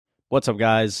What's up,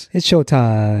 guys? It's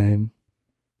showtime.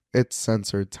 It's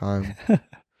censored time.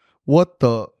 What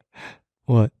the?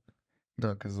 What?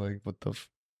 No, because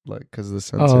because of the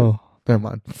censor. Oh, Never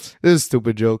mind. This is a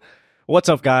stupid joke. What's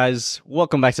up, guys?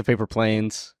 Welcome back to Paper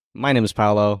Planes. My name is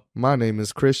Paolo. My name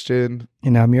is Christian.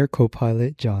 and I'm your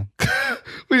co-pilot, John.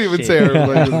 We didn't even Shit. say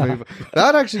everybody's name.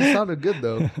 That actually sounded good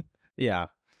though. Yeah.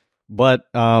 But,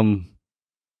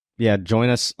 join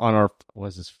us on our, what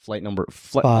is this, flight number?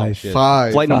 Five.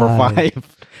 Flight number Five.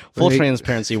 5. Full Wait.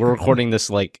 transparency. We're recording this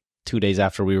like 2 days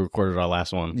after we recorded our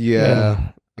last one.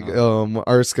 Yeah.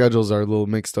 Our schedules are a little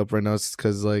mixed up right now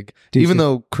because Dude, even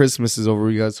though Christmas is over,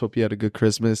 we guys hope you had a good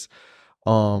Christmas.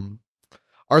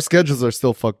 Our schedules are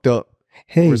still fucked up.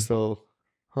 Hey, We're still,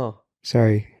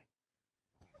 sorry.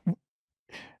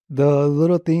 The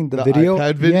little thing, the video.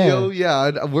 iPad video.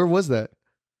 Yeah. Where was that?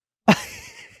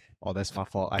 Oh, that's my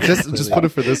fault. Just put it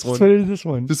for this Let's one. put it in this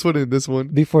one. Just put it in this one.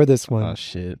 Before this one. Oh,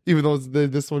 shit. Even though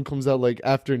this one comes out like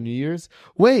after New Year's.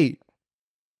 Wait,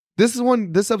 this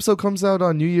episode comes out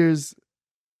on New Year's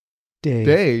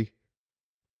Day.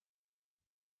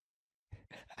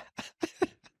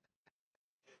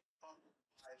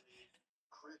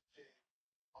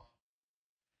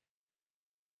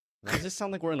 Why does it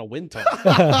sound like we're in a wind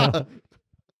tunnel?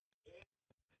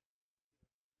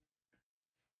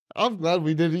 I'm glad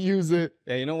we didn't use it.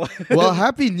 Yeah, you know what? Well,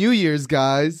 happy New Year's,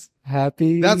 guys.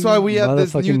 Happy. That's why we have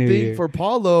this motherfucking new thing Year. for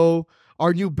Paulo,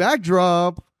 our new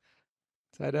backdrop.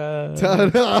 Ta-da.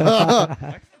 Ta-da.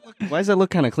 Why does that look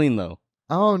kind of clean, though?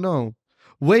 I don't know.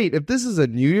 Wait, if this is a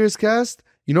New Year's cast,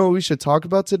 you know what we should talk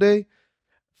about today?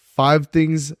 5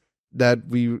 things that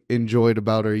we enjoyed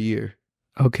about our year.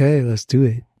 Okay, let's do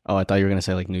it. Oh, I thought you were going to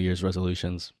say like New Year's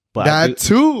resolutions. But That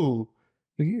too.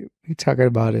 We talking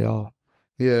about it all.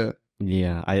 Yeah.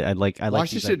 I like Why these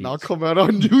should shit not ideas. come out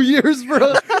on New Year's,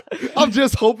 bro? I'm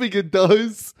just hoping it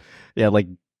does. Yeah, like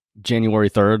January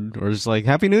 3rd, or just like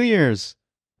Happy New Year's.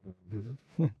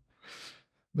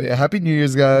 But yeah, happy New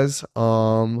Year's, guys.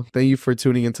 Thank you for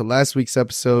tuning into last week's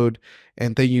episode,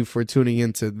 and thank you for tuning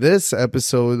into this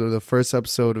episode, or the first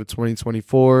episode of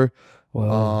 2024.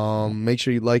 Well, Make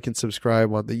sure you like and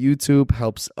subscribe on the YouTube.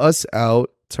 Helps us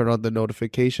out. Turn on the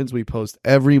notifications. We post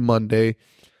every Monday.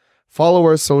 Follow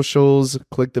our socials.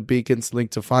 Click the beacons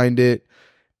link to find it.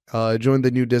 Join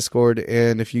the new Discord.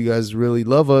 And if you guys really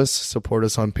love us, support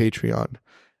us on Patreon.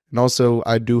 And also,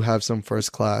 I do have some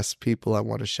first class people I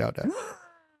want to shout out.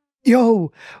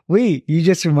 yo, wait, you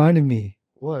just reminded me.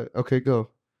 What? Okay, go.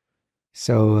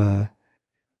 So,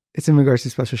 it's in regards to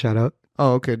special shout out.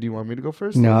 Oh, okay. Do you want me to go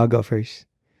first? No, I'll go first.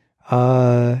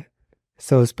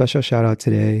 So special shout out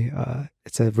today.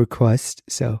 It's a request.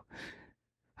 So,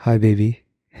 hi, baby.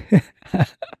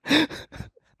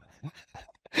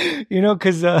 You know,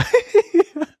 because I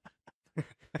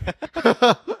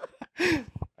kind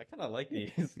of like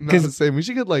these. Not the same. We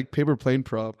should get like paper plane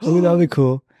props. oh, that'll be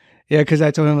cool. Yeah, because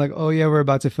I told him like, oh yeah, we're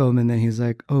about to film, and then he's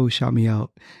like, oh, shout me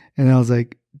out, and I was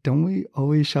like, don't we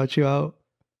always shout you out?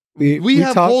 We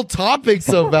have talk- whole topics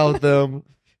about them.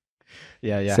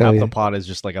 Yeah. So, Half yeah. the pod is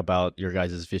just like about your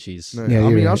guys' fishies. No, Yeah, I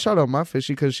you're mean, I'll right. shout out my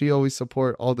fishy because she always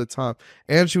support all the time,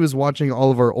 and she was watching all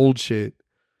of our old shit,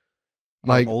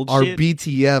 like old our shit?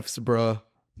 BTFs, bruh.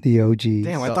 The OGs.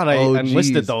 Damn, I The thought I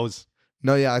enlisted OGs. those.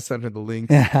 No, yeah, I sent her the link.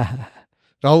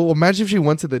 Now, imagine if she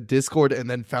went to the Discord and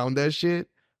then found that shit.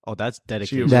 Oh, that's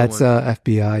dedicated. That's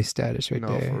FBI status right No,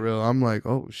 there. for real. I'm like,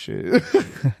 oh shit.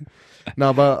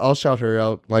 No, but I'll shout her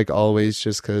out like always,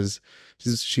 just because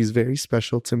she's very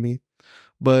special to me.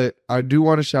 But I do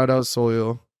want to shout out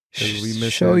Soil. 'Cause we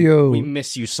miss Show him. you. We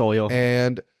miss you, Soil.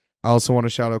 And I also want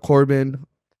to shout out Corbin.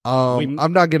 I'm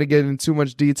not gonna get into too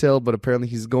much detail, but apparently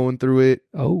he's going through it.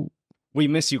 Oh, We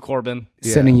miss you, Corbin.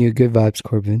 Yeah. sending you good vibes,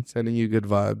 Corbin. Sending you good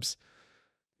vibes.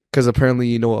 Because apparently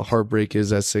you know what heartbreak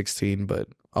is at 16, but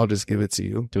I'll just give it to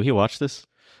you. Do he watch this?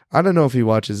 I don't know if he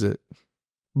watches it,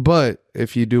 but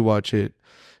if you do watch it,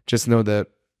 just know that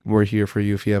we're here for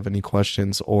you if you have any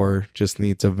questions or just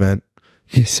need to vent.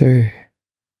 Yes, sir.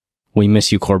 We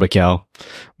miss you, Corbicow.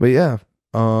 But yeah,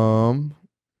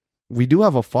 we do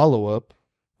have a follow up.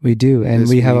 We do, and This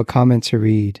we have a week. comment to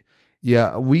read.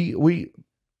 Yeah,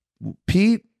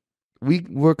 Pete,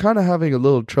 we're kind of having a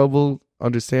little trouble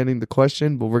understanding the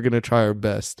question, but we're gonna try our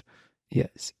best.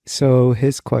 Yes. So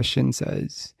his question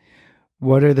says,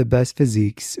 what are the best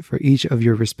physiques for each of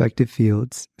your respective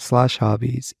fields /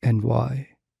 hobbies and why?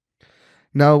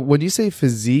 Now, when you say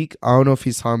physique, I don't know if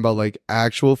he's talking about like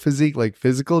actual physique, like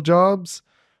physical jobs,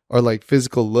 or like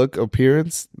physical look,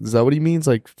 appearance. Is that what he means?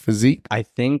 Like physique? I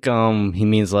think he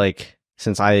means like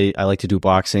since I like to do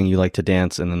boxing, you like to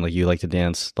dance, and then like you like to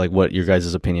dance, like what your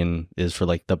guys' opinion is for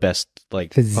like the best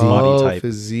like Physique. body type,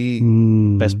 Physique.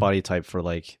 best body type for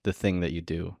like the thing that you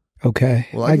do. Okay,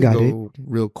 Well, I can got it. go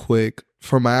real quick.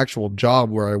 For my actual job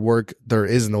where I work, there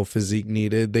is no physique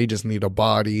needed. They just need a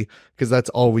body because that's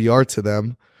all we are to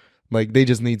them. Like they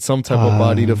just need some type of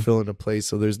body to fill into place.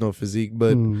 So there's no physique.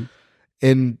 But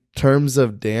in terms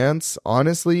of dance,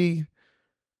 honestly,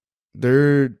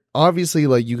 they're obviously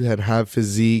like you can have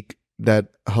physique that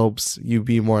helps you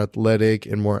be more athletic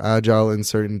and more agile in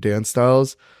certain dance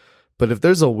styles. But if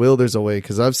there's a will, there's a way.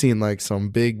 Because I've seen like some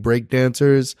big break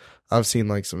dancers. I've seen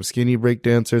like some skinny break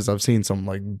dancers. I've seen some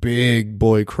like big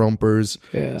boy crumpers,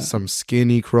 Yeah. some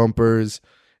skinny crumpers.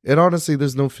 And honestly,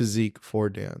 there's no physique for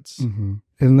dance.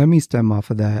 And let me stem off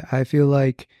of that. I feel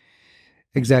like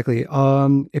exactly.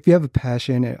 If you have a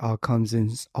passion, it all comes in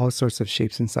all sorts of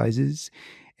shapes and sizes.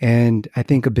 And I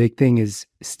think a big thing is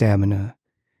stamina.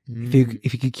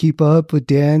 If you could keep up with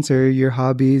dance or your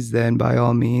hobbies, then by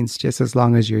all means, just as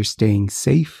long as you're staying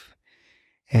safe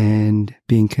and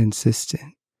being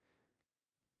consistent.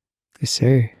 Yes,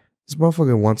 sir. This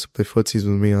motherfucker wants to play footsies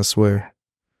with me, I swear.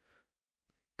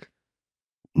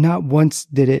 Not once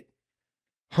did it.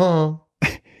 Huh?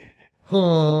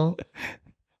 Huh?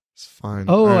 It's fine.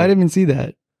 Oh, All right, I didn't even see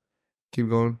that. keep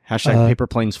going. Hashtag paper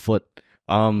planes foot.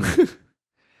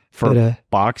 For But,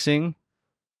 boxing,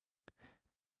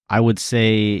 I would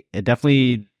say it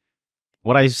definitely.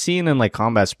 What I've seen in like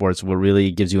combat sports, what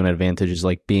really gives you an advantage is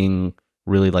like being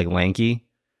really like lanky,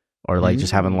 or like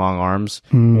just having long arms.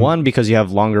 One, because you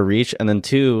have longer reach, and then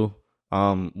two,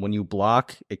 when you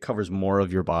block, it covers more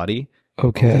of your body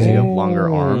because you okay. have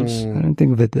longer arms. I don't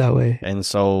think of it that way. And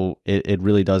so it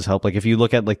really does help. Like if you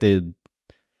look at like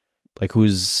like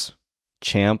who's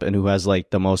champ and who has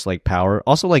like the most like power.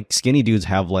 Also like skinny dudes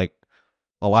have like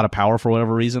a lot of power for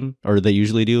whatever reason, or they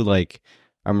usually do. Like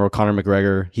I remember Conor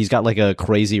McGregor, he's got like a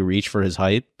crazy reach for his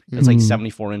height. It's like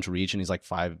 74-inch reach and he's like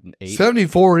 5'8".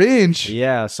 74-inch?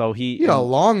 Yeah, so he got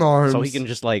long arms. so he can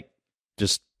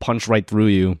just punch right through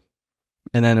you.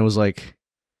 And then it was like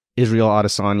Israel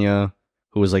Adesanya,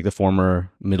 who was like the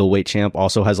former middleweight champ,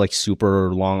 also has like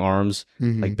super long arms,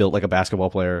 like built like a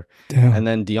basketball player. Damn. And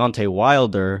then Deontay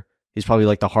Wilder, he's probably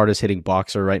like the hardest hitting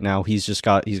boxer right now. He's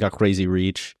got crazy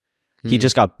reach. He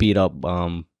just got beat up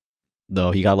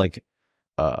though. He got like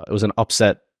it was an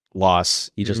upset loss.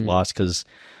 He just lost because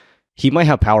he might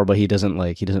have power, but he doesn't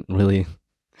really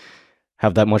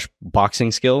have that much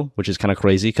boxing skill, which is kind of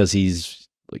crazy because he's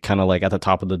kind of like at the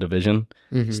top of the division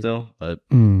still. But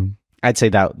I'd say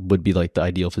that would be like the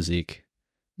ideal physique.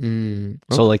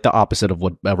 So like the opposite of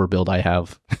whatever build I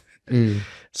have.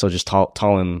 So just tall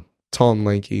and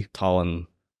lanky. tall and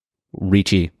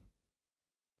reachy.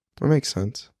 That makes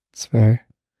sense. It's fair.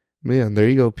 But yeah, there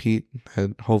you go, Pete.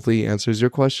 And hopefully answers your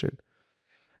question.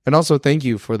 And also thank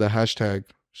you for the hashtag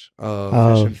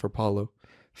fishing for Paulo.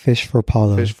 Fish for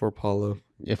Paulo. Fish for Paulo.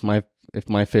 If my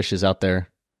fish is out there,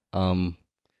 when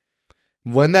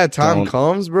that time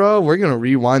comes, bro, we're gonna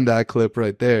rewind that clip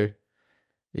right there.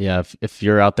 Yeah, if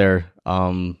you're out there,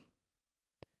 don't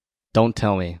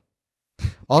tell me.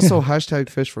 Also, hashtag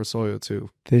fish for Soyo too.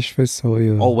 Fish for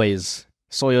Soyo. Always.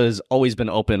 Soyo has always been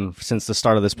open since the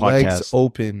start of this podcast. Legs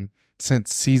open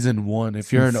since season 1.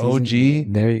 If you're an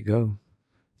OG, There you go.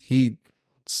 he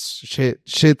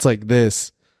shits like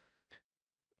this.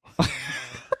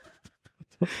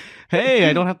 Hey,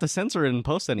 I don't have to censor it in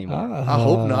post anymore. I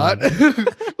hope not.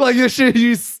 Like your shit,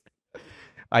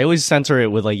 I always censor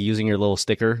it with like using your little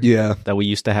sticker yeah. that we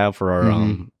used to have for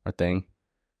our thing.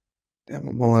 Damn,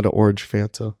 I'm all out of orange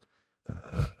Fanta.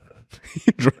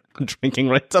 Drinking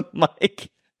right to the mic.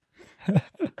 All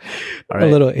right. A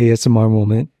little ASMR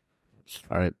moment.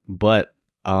 All right. But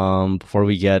before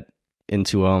we get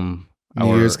into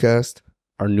New Year's cast.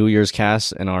 Our New Year's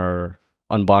cast and our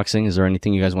unboxing, is there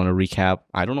anything you guys want to recap?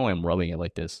 I don't know why I'm rubbing it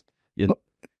like this.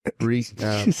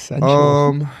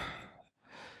 Recap.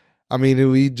 I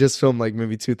mean, we just filmed like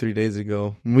maybe 2-3 days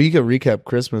ago. We could recap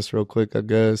Christmas real quick, I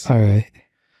guess. All right.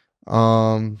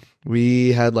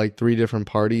 We had like 3 different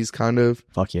parties, kind of.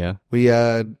 Fuck yeah. We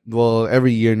had, well,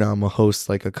 every year now I'm a host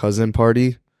like a cousin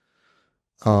party.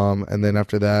 And then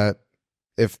after that,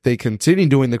 if they continue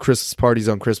doing the Christmas parties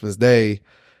on Christmas Day,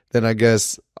 then I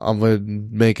guess I'm gonna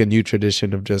make a new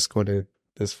tradition of just going to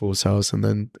this fool's house and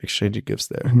then exchanging gifts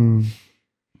there.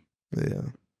 Yeah.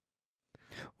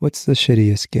 What's the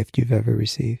shittiest gift you've ever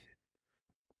received?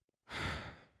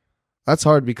 That's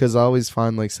hard because I always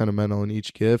find like sentimental in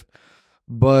each gift,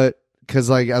 but because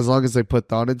like as long as they put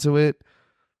thought into it,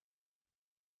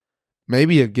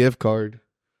 maybe a gift card.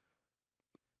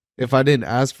 If I didn't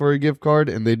ask for a gift card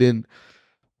and they didn't,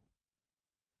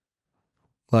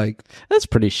 Like, That's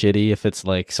pretty shitty if it's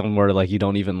like somewhere like you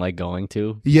don't even like going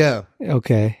to. yeah.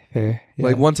 Okay, fair. Yeah.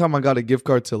 Like one time I got a gift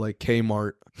card to like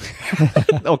Kmart.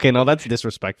 Okay, no, that's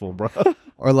disrespectful, bro.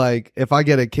 Or like if I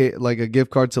get a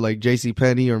gift card to like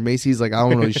JCPenney or Macy's, like I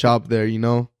don't really shop there, you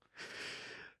know?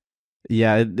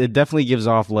 Yeah, it definitely gives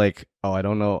off like, oh, I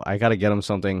don't know. I got to get him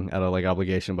something out of like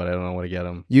obligation, but I don't know what to get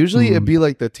him. Usually it'd be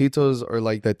like the Titos or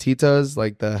like the Titas,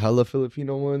 like the hella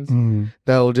Filipino ones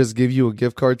that will just give you a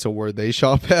gift card to where they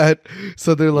shop at.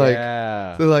 So they're like,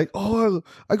 yeah. oh,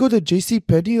 I go to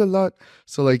JCPenney a lot.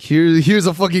 So like here's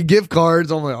a fucking gift card.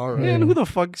 So I'm like, all right. Man, who the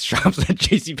fuck shops at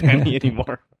JCPenney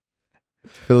anymore?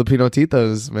 Filipino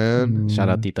Titas, man. Shout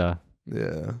out Tita.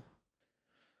 Yeah.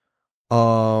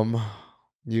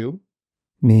 You?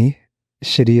 Me?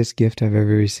 Shittiest gift I've ever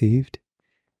received?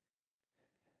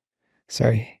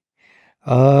 Sorry.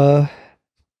 Damn.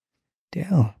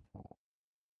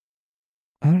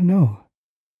 I don't know.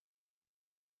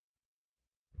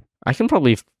 I can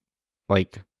probably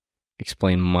like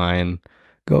explain mine.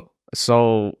 Go.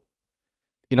 So,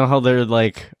 you know how they're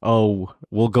like, oh,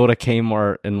 we'll go to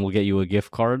Kmart and we'll get you a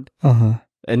gift card? Uh-huh.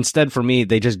 Instead, for me,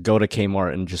 they just go to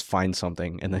Kmart and just find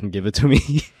something and then give it to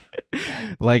me.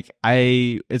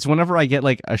 It's whenever I get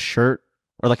like a shirt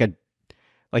or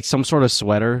like some sort of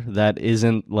sweater that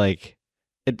isn't like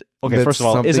it. Okay, That's first of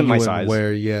all, something isn't you my wouldn't size.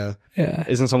 wear, yeah. Yeah.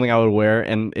 Isn't something I would wear,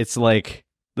 and it's like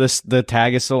the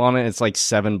tag is still on it. It's like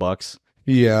 $7.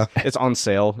 Yeah. It's on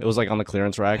sale. It was like on the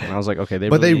clearance rack, and I was like, okay,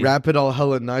 But they really- wrap it all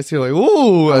hella nice. You're like,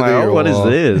 ooh. I'm like, oh, what is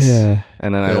this? Yeah.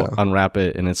 And then Yeah. I unwrap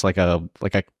it, and it's like a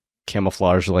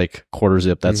camouflage like quarter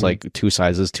zip that's Mhm. like 2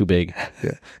 sizes too big.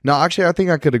 No, actually, I think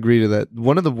I could agree to that.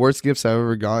 One of the worst gifts I've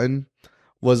ever gotten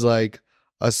was like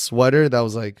a sweater that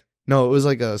was like, no, it was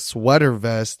like a sweater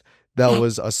vest that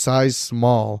was a size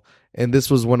small. And this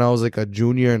was when I was like a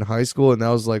junior in high school. And that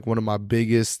was like one of my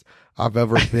biggest I've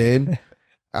ever been.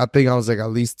 I think I was like at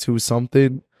least 2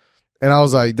 something. And I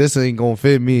was like, this ain't gonna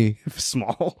fit me.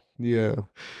 Small. Yeah.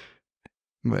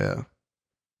 Yeah.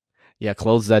 Yeah,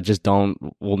 clothes that just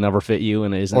will never fit you,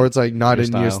 and it isn't. Or it's like not your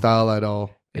in your style. style at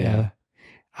all. Yeah.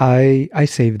 I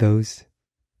save those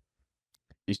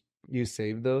You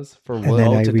save those for and what? then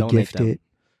Oh, I to donate regift them. it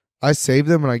I save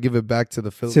them and I give it back to the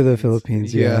Philippines. to the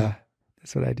Philippines. Yeah. Yeah.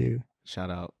 That's what I do. Shout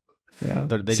out. Yeah.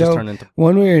 They So, just turn into.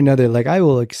 one way or another, like I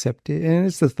will accept it, and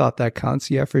it's the thought that counts,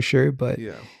 yeah, for sure. But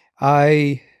Yeah.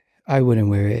 I wouldn't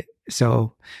wear it,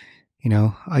 so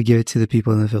I give it to the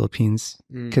people in the Philippines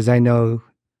Mm. because I know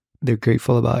they're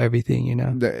grateful about everything.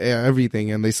 Everything,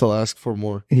 and they still ask for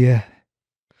more. Yeah,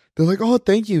 They're like, "Oh,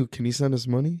 thank you. Can you send us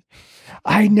money?"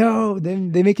 I know. They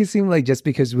make it seem like just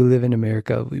because we live in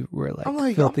America, we're like I'm like,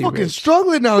 I'm filthy fucking rich.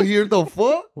 struggling out here. The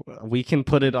fuck? We can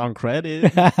put it on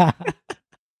credit.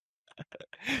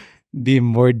 Be in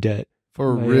more debt.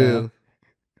 For Oh, real. yeah.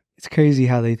 It's crazy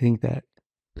how they think that.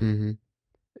 Mm-hmm.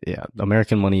 Yeah,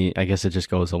 American money. I guess it just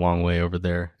goes a long way over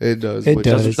there. It does. It which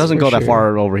does. It doesn't for go that sure.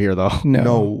 far over here though.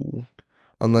 No,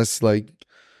 unless like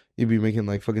you'd be making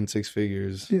like fucking 6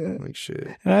 figures. Yeah. Like shit.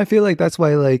 And I feel like that's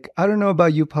why, like, I don't know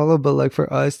about you, Paulo, but like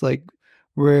for us, like,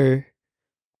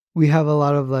 we have a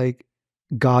lot of like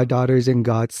goddaughters and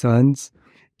godsons.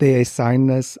 They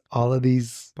assign us all of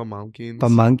these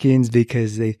pamankins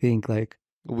because they think like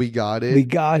We got it. we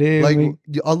got it. Like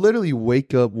I'll literally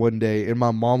wake up one day and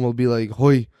my mom will be like,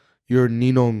 "Hoy, you're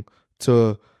ninong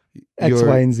to X,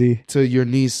 Y, and Z. to your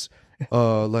niece,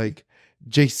 like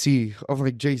JC." I'm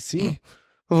like, JC?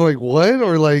 I'm like, what?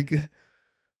 Or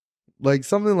like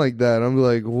something like that. I'm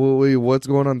like, wait, what's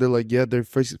going on? They're like, yeah, they're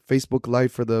Facebook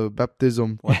Live for the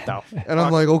baptism. What the? And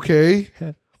I'm like, okay.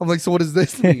 I'm like, so what does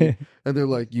this mean? And they're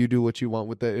like, you do what you want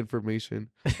with that information.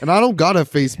 And I don't got a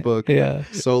Facebook. Yeah.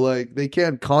 So like they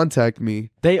can't contact me.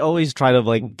 They always try to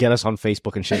like get us on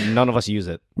Facebook and shit. None of us use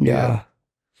it. Yeah.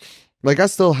 Like I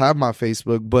still have my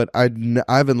Facebook, but I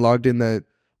haven't logged in that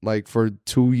like for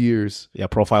 2 years. Yeah,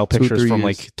 profile 2, pictures 3 from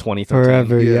years. like 2013.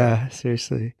 Forever. Yeah. Yeah.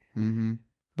 Seriously. Mm-hmm.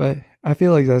 But I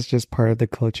feel like that's just part of the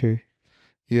culture.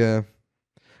 Yeah.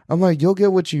 I'm like, you'll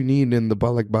get what you need in the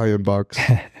Balikbayan box.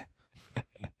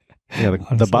 Yeah, the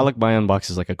Honestly. Balikbayan box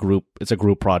is like a group. It's a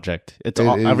group project. It's It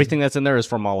all, is. everything that's in there is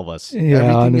from all of us. Yeah.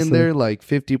 Everything honestly. in there, like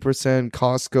 50%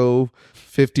 Costco,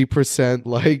 50%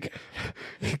 like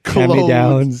Hand clothes, me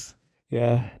downs.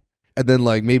 Yeah. and then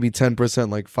like maybe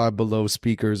 10% like Five Below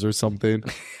speakers or something.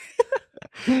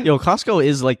 Yo, Costco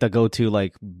is like the go-to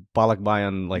like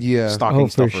Balikbayan like Yeah. stocking Oh,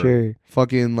 for stuffer. sure.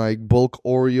 Fucking like bulk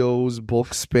Oreos, bulk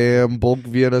Spam, bulk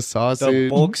Vienna sausage. The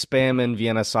bulk spam and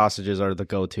Vienna sausages are the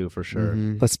go-to for sure.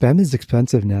 Mhm. But spam is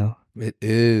expensive now. It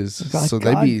is. God, So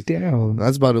they be damn.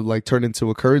 that's about to like turn into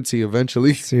a currency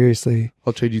eventually. Seriously.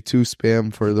 I'll trade you 2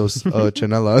 spam for those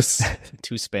chanelas.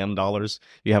 2 spam dollars.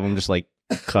 You have them just like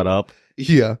cut up.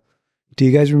 Yeah. Do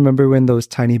you guys remember when those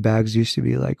tiny bags used to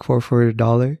be like 4 for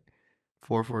 $1?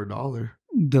 4 for $1.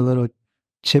 The little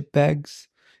chip bags,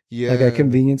 Yeah. like at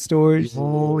convenience stores.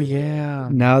 Oh yeah.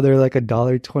 Now they're like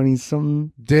 $1.20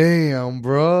 something. Damn,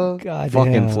 bro. God Fuck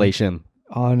damn. inflation.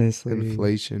 Honestly,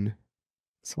 Inflation.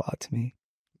 it's wild to me.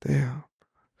 Damn.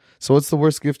 So what's the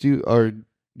worst gift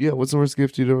what's the worst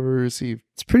gift you'd ever received?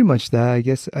 It's pretty much that. I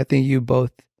guess I think you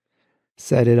both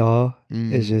said it all.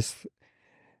 Mm. It's just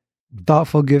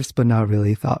thoughtful gifts, but not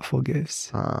really thoughtful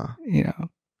gifts. Ah, You know,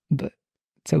 but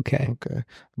it's okay. okay.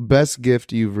 Best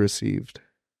gift you've received.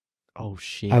 Oh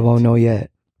shit. I won't know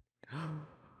yet.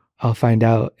 I'll find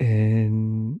out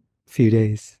in a few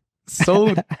days.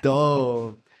 So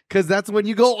dumb. Cause that's when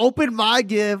you go open my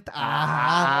gift.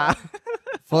 Ah.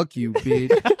 Fuck you, bitch.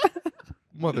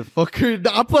 Motherfucker.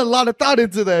 I put a lot of thought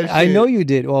into that shit. I know you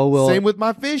did. Well, Same with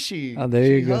my fishy. Oh, there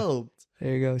She you go. helped.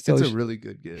 there you go. So It's a really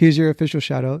good gift. here's your official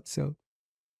shout out. So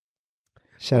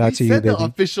shout out to We you, said the baby.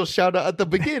 official shout out at the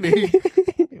beginning.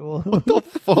 Well, What the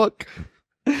fuck?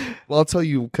 Well, I'll tell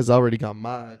you because I already got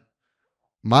mine.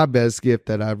 My best gift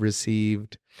that I've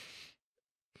received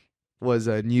was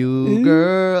a new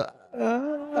girl.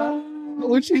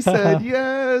 When she said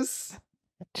yes.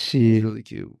 It's she, really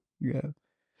cute. yeah,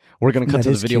 We're gonna cut That to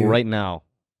the is video cute. right now.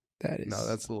 that is No,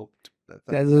 that's a little. that's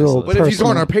a little. But if you go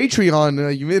on our personal.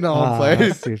 Patreon, you know I'm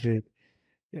playing. Stupid.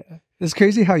 Yeah, it's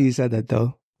crazy how you said that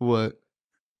though. What?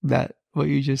 That what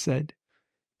you just said,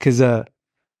 because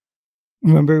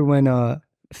remember when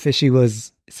Fishy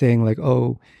was saying like,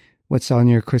 "Oh, what's on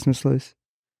your Christmas list?"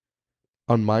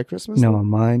 On my Christmas? No, on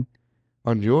mine.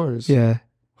 On yours? Yeah,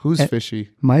 Who's Eh, fishy?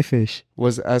 my fish.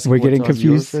 Was asking. We're what's getting on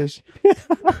your confused. fish?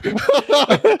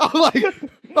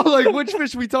 I'm like, which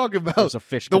fish we talking There's about? a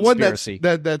fish The one conspiracy.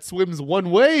 that swims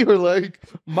one way or like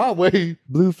my way?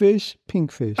 Blue fish,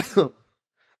 pink fish.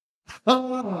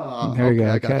 Ah, There we go,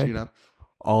 I got okay. you now.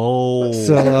 Oh,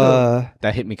 So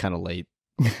that hit me kind of late.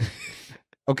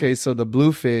 Okay, so the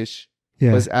blue fish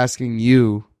yeah, was asking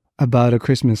you about a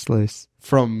Christmas list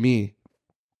from me.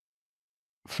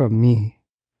 from me.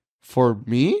 For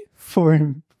me?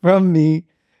 From me,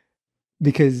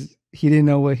 because he didn't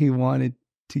know what he wanted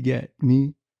to get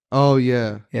me. Oh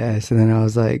yeah. Yeah, so then I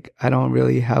was like, I don't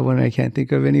really have one. I can't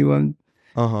think of anyone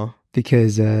Uh-huh.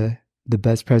 because the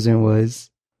best present was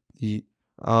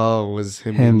Oh, it was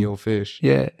him Him. being your fish.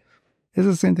 yeah. It's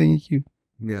the same thing you.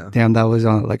 Yeah. Damn, that was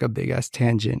on like a big ass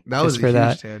tangent. That was just a for huge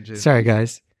that. tangent. Sorry,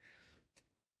 guys.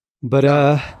 But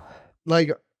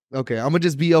Like, okay, I'm gonna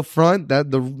just be upfront.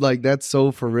 That's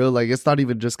so for real. Like, it's not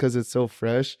even just because it's so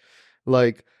fresh.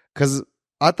 Like, because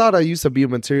I thought I used to be a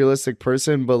materialistic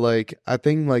person, but like, I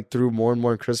think like through more and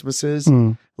more Christmases,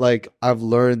 like I've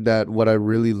learned that what I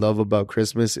really love about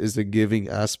Christmas is the giving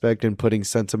aspect and putting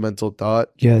sentimental thought.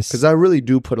 yes, Because I really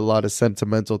do put a lot of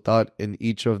sentimental thought in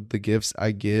each of the gifts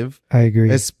I give, I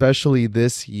agree. especially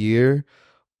this year,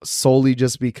 solely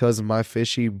just because my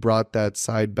fishy brought that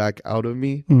side back out of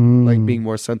me, like being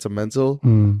more sentimental.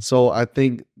 So I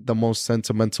think the most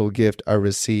sentimental gift I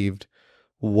received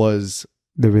was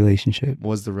the relationship.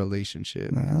 the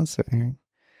relationship. No, that's fair.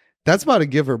 That's about to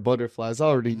give her butterflies. I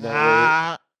already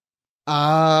know.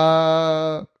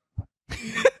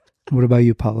 What about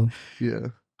you, Paulo? Yeah.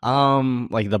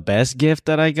 Like the best gift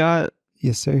that I got,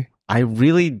 Yes, sir. I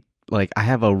really I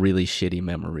have a really shitty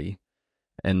memory,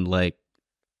 and like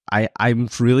I'm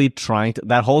really trying to.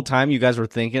 That whole time you guys were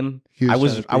thinking, I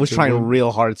was trying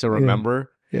real hard to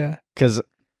remember, Yeah. because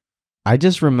I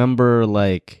just remember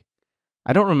like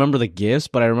I don't remember the gifts,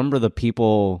 but I remember the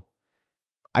people.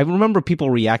 I remember people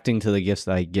reacting to the gifts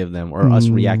that I give them, or us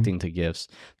reacting to gifts.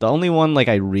 The only one like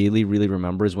I really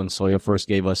remember is when Soya first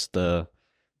gave us the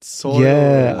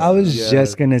Yeah, I was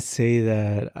just gonna say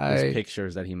that. those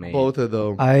pictures that he made. both of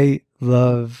them. I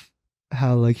love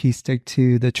how like he stuck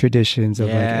to the traditions of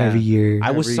like Yeah. every year.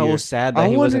 I was every so year. sad I that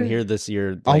he wasn't wonder- here this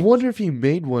year. I Like, wonder if he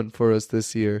made one for us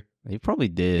this year. he probably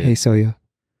did. Hey, Soya,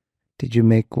 did you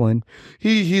make one?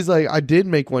 He's like, I did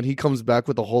make one. He comes back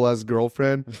with a whole ass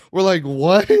girlfriend. We're like,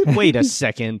 what? Wait a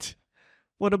second.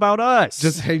 What about us?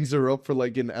 Just hangs her up for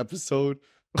like an episode.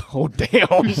 oh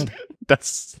damn.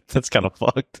 that's kind of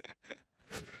fucked.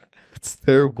 It's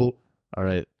terrible. All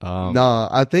right. Nah,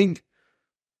 I think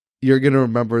you're gonna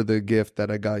remember the gift that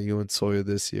I got you and Sawyer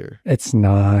this year. It's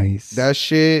nice. That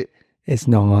shit It's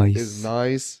nice. is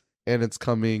nice, and it's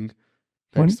coming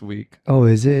When- next week. Oh,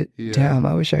 is it? Yeah. Damn,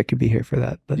 I wish I could be here for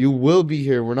that. But You will be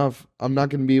here. I'm not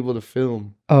gonna be able to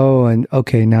film. oh, and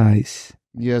okay, nice.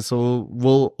 Yeah, so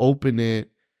we'll open it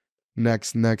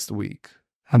next week.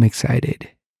 I'm excited.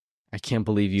 I can't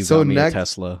believe you So got me next- a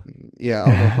Tesla. Yeah, I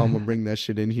don't know how I'm gonna bring that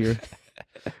shit in here.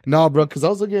 Nah, bro, because I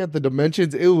was looking at the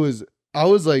dimensions. I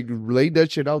was like, laid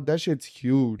that shit out. That shit's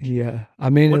huge. Yeah. I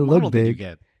mean, What it model looked did you big.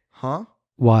 get? Huh?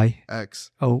 Why?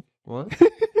 X. Oh, What?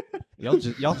 Y'all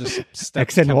just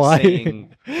X and kept Y.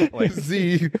 saying, like,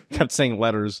 Z. kept saying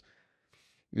letters.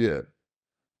 Yeah.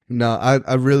 No,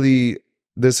 I really.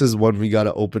 This is one we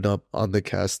gotta open up on the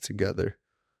cast together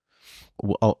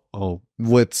Oh,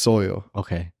 with Soyo.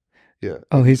 okay. Yeah.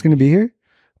 oh, he's gonna be here.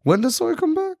 When does Soyo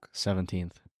come back?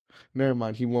 17th. Never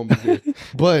mind, he won't be here.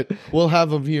 But we'll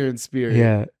have him here in spirit.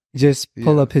 Yeah. Just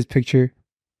pull Yeah. up his picture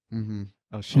Mm-hmm.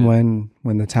 Oh shit. when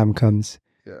the time comes.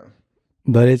 Yeah.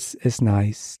 But it's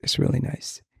nice. It's really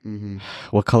nice. Mm-hmm.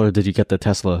 What color did you get the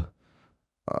Tesla?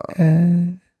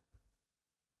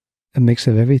 A mix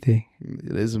of everything.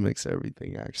 It is a mix of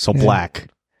everything, actually. So Yeah. black,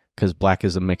 because black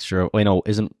is a mixture. Wait, no,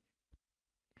 isn't.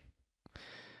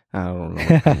 I don't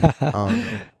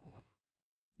know.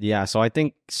 Yeah, so I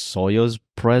think Soyo's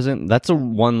present. That's a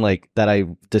one like that I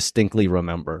distinctly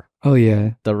remember. Oh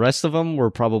yeah, The rest of them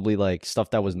were probably like stuff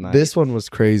that was nice. This one was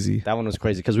crazy. That one was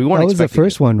crazy because we weren't that was the expecting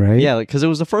first it. one, right? Yeah, because it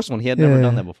was the first one. He had never Yeah.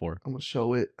 done that before. I'm gonna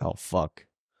show it. Oh fuck.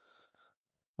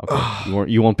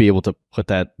 Okay, you won't be able to put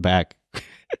that back.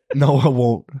 No, I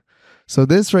won't. So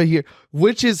this right here,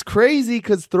 which is crazy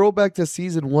because throwback to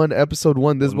season 1, episode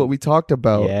 1, this is what we talked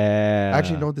about. Yeah.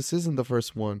 Actually, no, this isn't the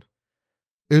first one.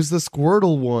 It was the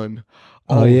Squirtle one.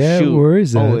 Oh, yeah, where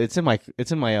is that? Oh, it's in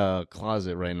my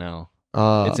closet right now.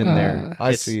 It's in there. I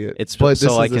It's- see it. It's But this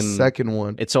so is I the can second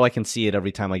one. It's so I can see it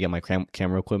every time I get my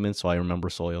camera equipment, so I remember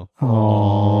Soil.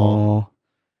 Oh,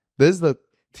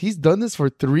 He's done this for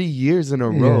 3 years in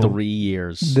a Yeah. row. 3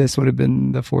 years. this would have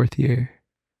been the 4th year.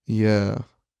 Yeah.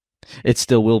 It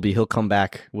still will be. He'll come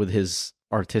back with his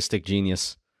artistic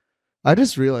genius. I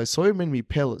just realized Sawyer made me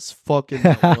pale as fuck in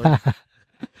that one.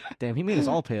 Damn, he made us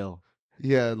all pale.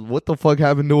 Yeah, what the fuck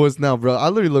happened to us now, bro? I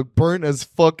literally look burnt as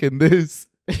fuck in this.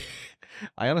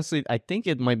 I think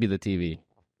it might be the TV.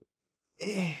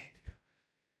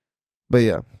 But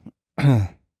yeah.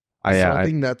 I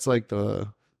think that's like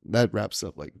that wraps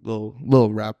up like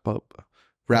little wrap up.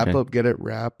 Wrap Okay. up, get it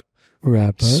wrap.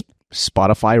 Wrap up.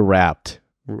 Spotify Wrapped.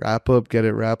 Wrap up, get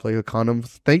it wrapped like a condom.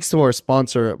 Thanks to our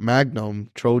sponsor,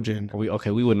 Magnum Trojan. We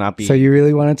would not be. So you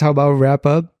really want to talk about wrap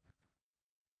up?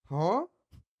 Huh?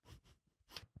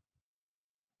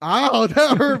 Ow,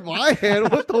 that hurt my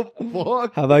head. What the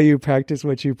fuck? How about you practice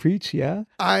what you preach? Yeah.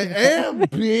 I am,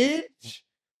 bitch.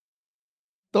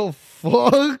 The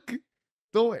fuck?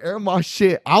 Don't air my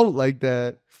shit out like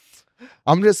that.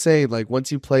 I'm just saying, like,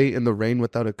 once you play in the rain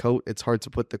without a coat, it's hard to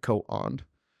put the coat on.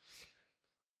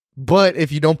 But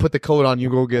if you don't put the coat on, you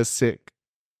go get sick.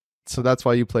 So that's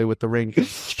why you play with the rain.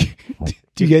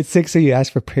 You get sick, so you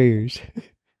ask for prayers.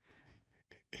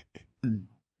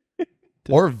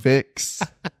 Or Vicks.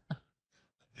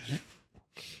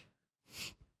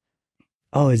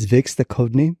 Oh, is Vicks the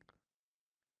code name?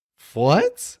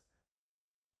 What?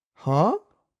 Huh?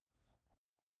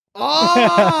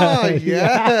 Oh,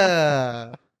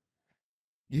 yeah.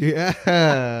 Yeah.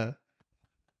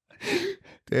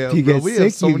 Damn, Do you bro, get we have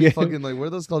sick? so You many get- fucking, like, what are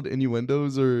those called?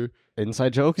 Innuendos or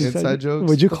inside jokes. inside jokes?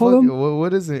 What'd you The call fuck- them?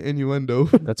 What is an innuendo?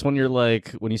 That's when you're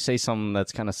like, when you say something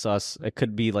that's kind of sus. It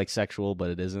could be like sexual, but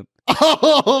it isn't.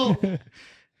 Oh,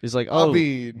 It's like, I oh,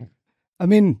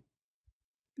 mean,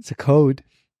 it's a code.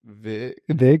 Vic.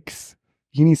 Vicks.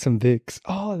 You need some Vicks.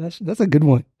 Oh, that's a good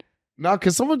one. Nah,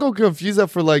 because someone go confuse that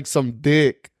for like some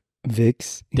dick.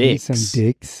 Vicks. You need some Dicks.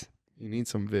 dicks. You need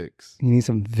some Vicks. You need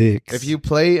some Vicks. If you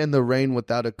play in the rain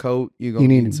without a coat, you're You going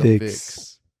to need need some Vicks.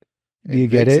 Vicks. Do you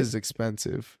And get Vicks it? is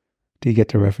expensive. Do you get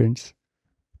the reference?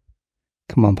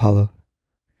 Come on, Paulo.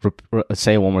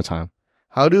 say it one more time.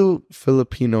 How do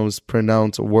Filipinos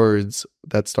pronounce words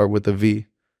that start with a V?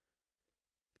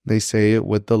 They say it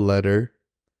with the letter.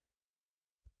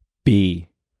 B.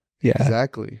 Yeah.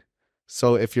 Exactly.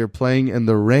 So if you're playing in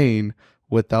the rain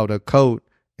without a coat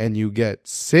and you get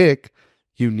sick,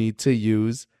 you need to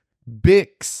use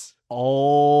Bix.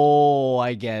 Oh,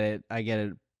 I get it.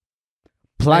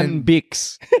 Plan And-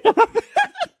 Bix.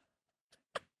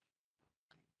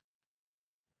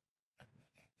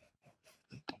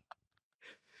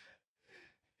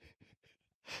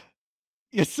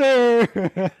 Yes, sir.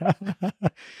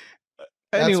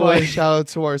 That's Anyway. why shout out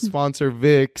to our sponsor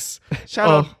Vicks. Shout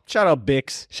out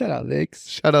Bix. Shout out, Vicks.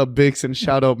 Shout out Bix and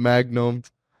shout out Magnum.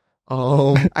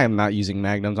 I am not using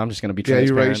magnums. I'm just gonna be Yeah, you're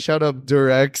transparent. right. Shout out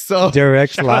Durex. Oh,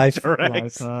 Direct Shout out life.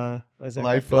 Durex. What is it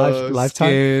Life, called? Lifetime.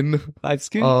 Skin. Life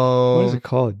skin. What is Oh, it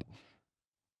called?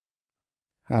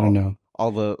 I don't know.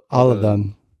 All Of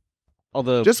them. All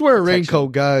the Just wear a protection.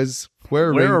 raincoat, guys.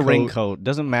 Wear a raincoat.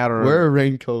 Doesn't matter. Wear a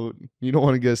raincoat. You don't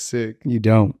want to get sick. You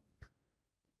don't.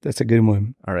 That's a good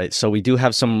one. All right, so we do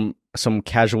have some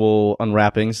casual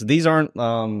unwrappings. These aren't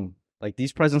like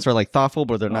these presents are like thoughtful,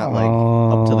 but they're not like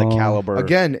up to the caliber.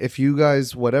 Again, if you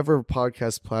guys, whatever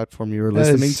podcast platform you're That is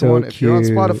listening to so on, if you're on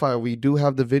cute. Spotify, we do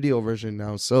have the video version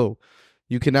now, so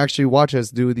you can actually watch us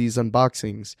do these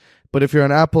unboxings. But if you're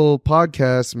on Apple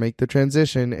Podcasts, make the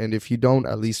transition, and if you don't,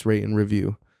 at least rate and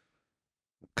review.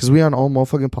 Because we on all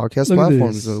motherfucking podcast Look at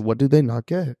platforms. this. So what do they not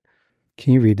get?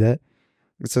 Can you read that?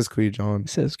 It says Kui John. It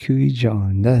says Cooey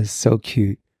John. That is so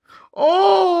cute.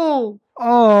 Oh!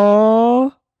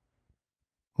 Oh.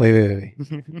 Wait.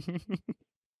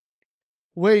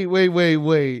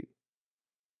 Wait.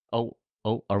 oh,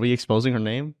 are we exposing her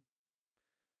name?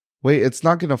 Wait, it's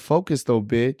not going to focus though,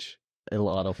 bitch. It'll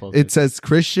autofocus. It says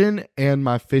Christian and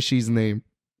my fishy's name.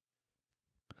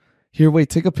 Here, wait,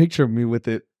 take a picture of me with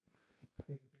it.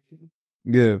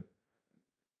 Yeah.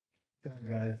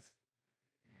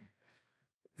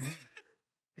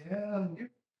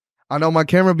 I know my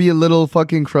camera be a little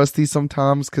fucking crusty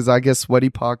sometimes because I get sweaty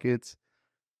pockets.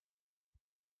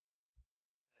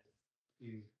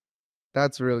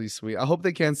 That's really sweet. I hope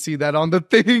they can't see that on the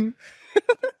thing.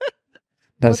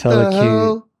 That's What the hella cute.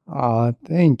 hell? Aw,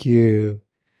 thank you.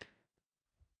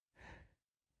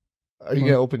 Are you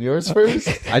going to open yours first?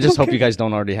 I just hope you guys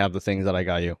don't already have the things that I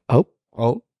got you. Oh,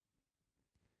 Oh,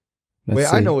 let's wait,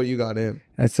 I see. know what you got in.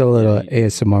 That's a little Yeah,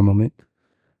 ASMR moment.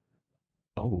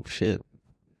 Oh shit!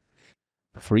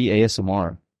 Free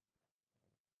ASMR.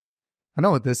 I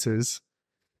know what this is.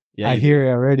 Yeah, I you- hear it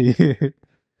already.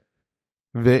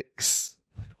 Vicks.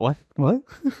 what? What?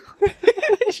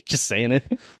 Just saying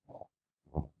it.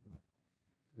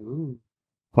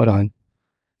 Hold on.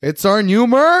 It's our new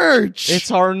merch.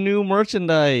 It's our new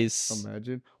merchandise.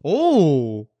 Imagine.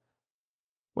 Oh,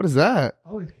 what is that?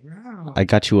 Oh, wow. I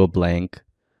got you a blank.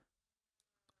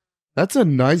 That's a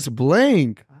nice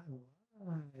blank.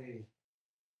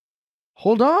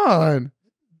 Hold on.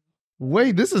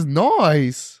 Wait, this is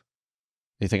nice.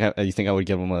 You think I would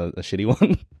give him a shitty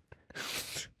one?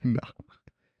 No.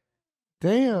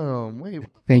 Damn. Wait.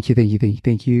 Thank you.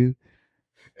 Ew,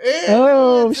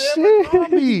 Oh, it's shit.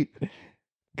 Abercrombie.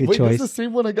 Good Wait, choice. that's the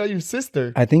same one I got your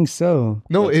sister. I think so.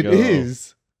 No, Let's it go.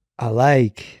 is. I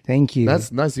like. Thank you.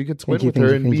 That's nice. You could twin Thank you, with thank her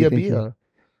you, and thank you, Bia thank you.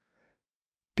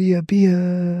 Bia.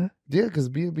 Bia. Yeah, because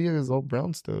Bia Bia is all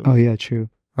brown stuff. Oh, yeah, true.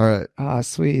 All right. Ah,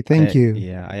 sweet. Thank you.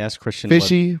 Yeah, I asked Christian. what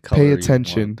Fishy, color pay you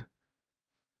attention.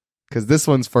 Because this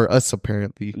one's for us,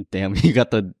 apparently. want. Damn, you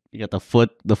got the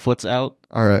foot's out.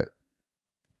 All right.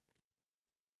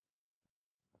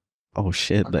 Oh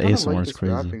shit, the I kinda ASMR like is this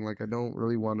crazy. wrapping. Like, I don't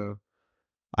really want to.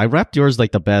 I wrapped yours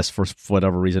like the best for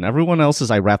whatever reason. Everyone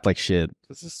else's I wrapped like shit.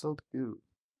 This is so cute.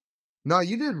 No,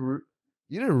 you did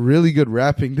really good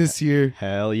wrapping this year.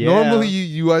 Hell yeah. Normally,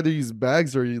 you either use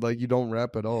bags or you don't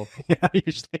wrap at all. yeah,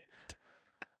 usually.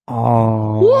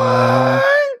 Oh. What?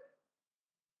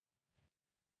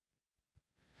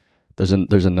 There's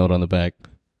a note on the back.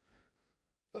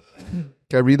 Can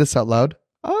I read this out loud?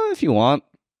 If you want.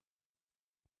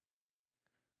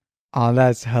 Oh,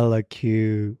 that's hella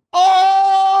cute.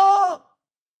 Oh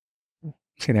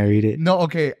Can I read it? no!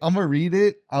 Okay, I'm gonna read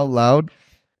it out loud,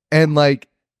 and like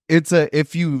it's a.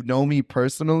 If you know me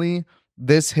personally,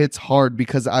 this hits hard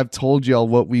because I've told y'all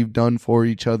what we've done for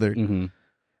each other. Mm-hmm.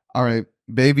 All right,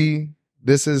 baby.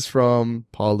 This is from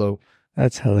Paulo.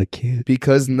 That's hella cute.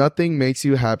 Because nothing makes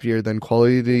you happier than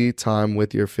quality time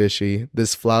with your fishy.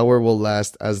 This flower will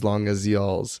last as long as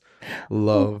y'all's.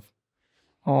 Love.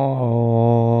 Oh.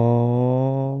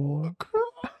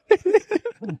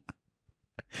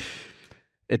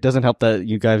 It doesn't help that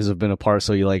you guys have been apart,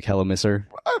 so you like hella miss her.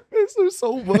 I miss her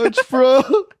so much, bro.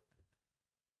 Oh,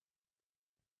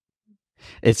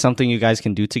 It's something you guys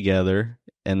can do together,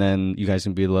 and then you guys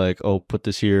can be like, "Oh, put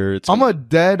this here." It's I'm a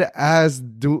dead ass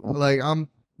dude. Like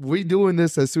we doing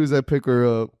this as soon as I pick her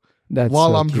up That's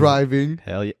while so I'm cute. driving.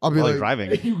 hell yeah. I'll be While like, you're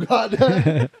driving. You got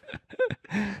that?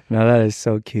 No, that is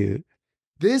so cute.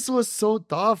 This was so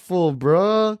thoughtful,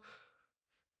 bruh.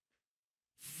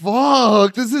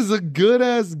 Fuck, this is a good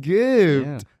ass gift.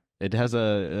 Yeah. It has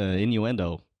a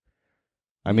innuendo.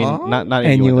 I mean, Huh? not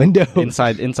Innuendo.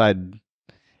 inside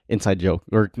joke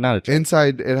or not a joke.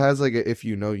 Inside, it has like a if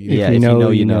you know you. Yeah, if you know,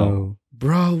 you know.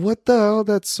 Bro, what the hell?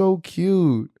 That's so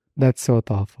cute. That's so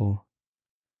thoughtful.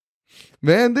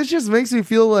 Man, this just makes me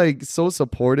feel like so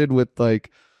supported with like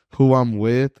who I'm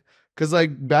with. Cause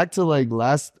like back to like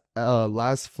last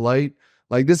flight,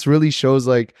 Like, this really shows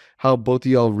like how both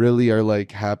of y'all really are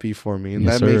like happy for me, and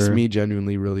Yes, that makes sir. me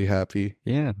genuinely really happy.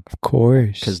 Yeah, Of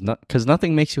course. because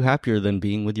nothing makes you happier than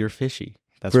being with your fishy.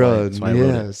 That's why. Bruh, That's why I wrote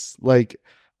it. yes. Like,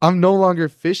 I'm no longer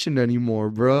fishing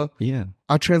anymore, bruh. Yeah.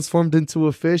 I transformed into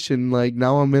a fish, and like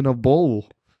now I'm in a bowl.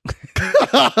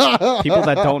 People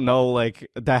that don't know, like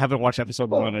that haven't watched episode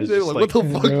 1, is They're just like, what the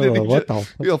fuck did he What get? the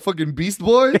fuck? You a fucking beast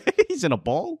boy? he's in a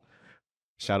ball.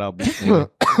 Shout out. Beast Boy.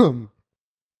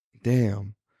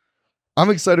 Damn.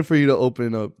 I'm excited for you to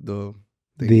open up the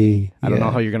thing. The I don't know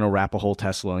yeah. how you're gonna wrap a whole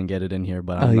Tesla and get it in here,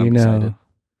 but Oh, I'm you excited. know,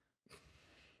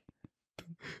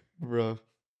 Bruh.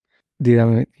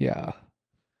 dude. Yeah.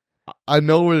 I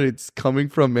know where it's coming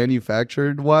from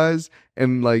manufactured wise,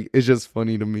 and like it's just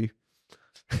funny to me.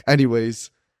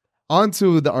 Anyways, on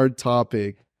to our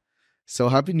topic. So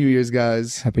happy New Year's,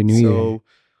 guys. Happy New Year. So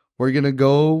we're gonna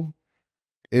go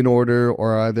in order,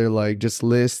 or either like just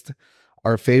list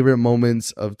our favorite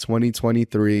moments of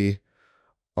 2023,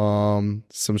 some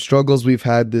struggles we've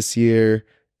had this year,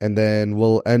 and then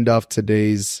we'll end off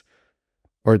tonight's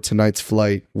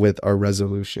flight with our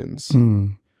resolutions.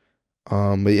 Mm.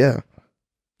 But yeah.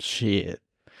 Shit.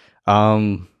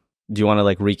 Do you want to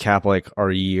like recap like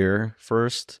our year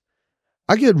first?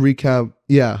 I could recap.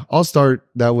 Yeah, I'll start.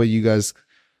 That way, you guys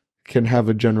can have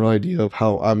a general idea of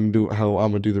how I'm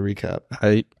gonna do the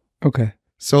recap. Okay.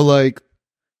 So, like,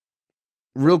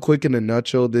 real quick in a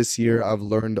nutshell, this year I've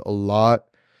learned a lot,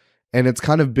 and it's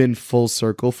kind of been full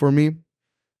circle for me.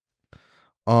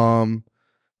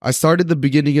 I started the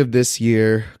beginning of this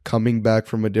year coming back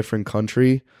from a different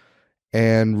country,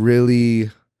 and really,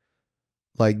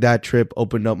 like, that trip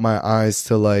opened up my eyes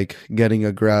to like getting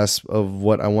a grasp of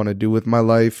what I want to do with my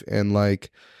life, and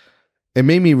like it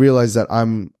made me realize that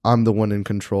I'm the one in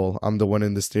control. I'm the one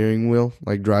in the steering wheel,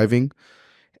 like driving.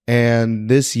 And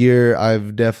this year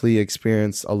I've definitely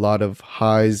experienced a lot of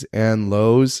highs and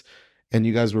lows, and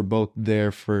you guys were both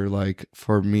there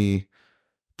for me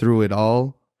through it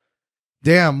all.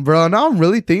 Damn, bro. Now I'm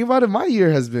really thinking about it. My year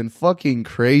has been fucking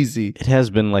crazy. It has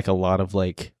been like a lot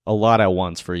at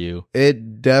once for you.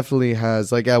 It definitely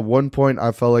has. Like, at one point,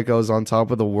 I felt like I was on top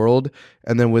of the world,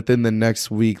 and then within the next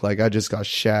week, like, I just got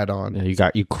shat on. Yeah,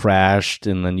 you crashed,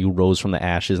 and then you rose from the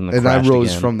ashes, and And I crashed rose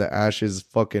again. from the ashes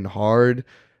fucking hard,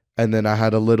 and then I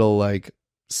had a little like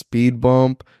speed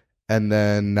bump, and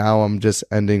then now I'm just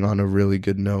ending on a really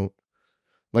good note,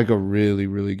 like a really,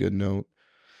 really good note.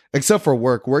 Except for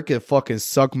work. Work can fucking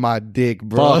suck my dick,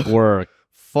 bro. Fuck work.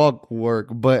 Fuck work.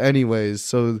 But anyways,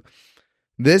 so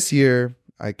this year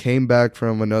I came back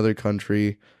from another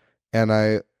country, and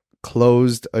I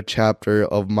closed a chapter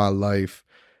of my life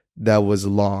that was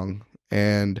long.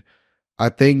 And I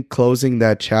think closing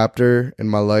that chapter in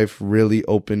my life really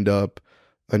opened up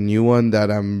a new one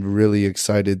that I'm really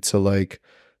excited to like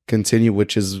continue,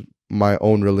 which is my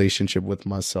own relationship with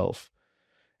myself.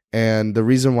 And the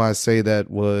reason why I say that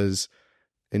was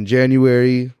in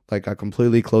January, like, I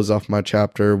completely closed off my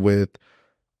chapter with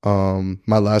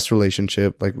my last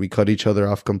relationship. Like, we cut each other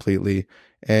off completely,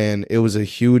 and it was a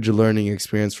huge learning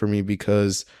experience for me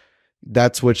because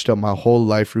that switched up my whole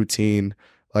life routine.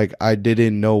 Like, I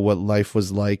didn't know what life was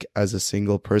like as a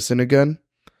single person again,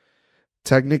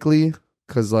 technically,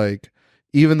 because like,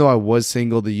 even though I was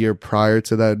single the year prior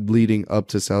to that, leading up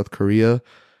to South Korea,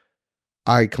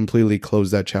 I completely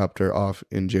closed that chapter off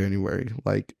in January.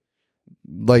 Like,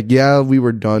 yeah, we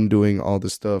were done doing all the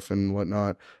stuff and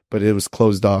whatnot, but it was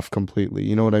closed off completely.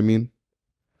 You know what I mean?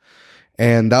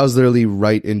 And that was literally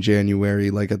right in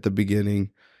January, like at the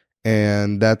beginning.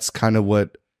 And that's kind of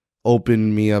what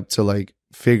opened me up to like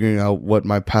figuring out what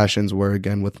my passions were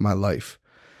again with my life.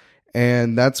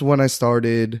 And that's when I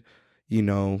started, you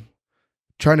know,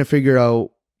 trying to figure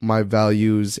out my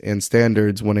values and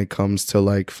standards when it comes to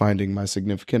like finding my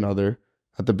significant other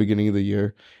at the beginning of the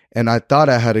year. And I thought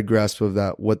I had a grasp of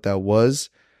that, what that was.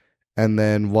 And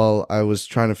then while I was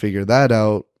trying to figure that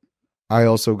out, I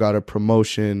also got a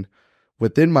promotion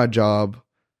within my job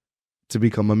to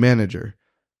become a manager.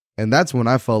 And that's when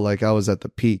I felt like I was at the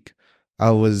peak.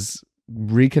 I was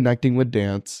reconnecting with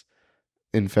dance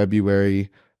in February.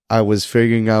 I was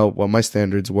figuring out what my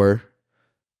standards were.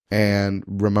 And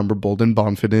remember Bold and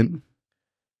Bonfident.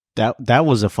 That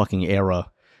was a fucking era.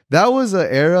 That was an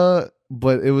era,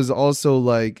 but it was also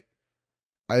like,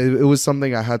 it was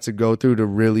something I had to go through to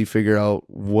really figure out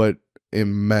what it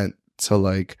meant to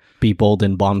like Be bold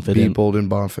and be confident. bold and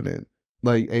confident,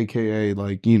 like AKA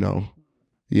like, you know,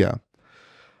 yeah.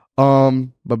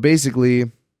 But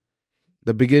basically,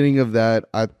 the beginning of that,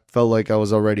 I felt like I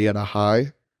was already at a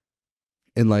high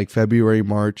in like February,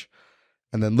 March,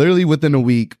 and then literally within a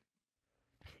week,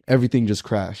 everything just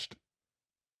crashed.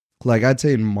 Like I'd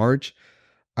say in March,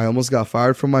 I almost got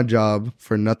fired from my job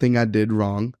for nothing I did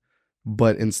wrong,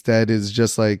 but instead it's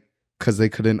just like because they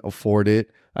couldn't afford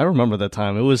it. I remember that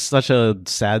time. It was such a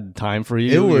sad time for you.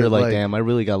 It You were was, like, like- damn, I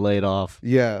really got laid off.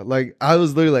 Yeah, like I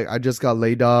was literally like, I just got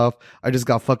laid off. I just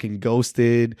got fucking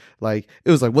ghosted. Like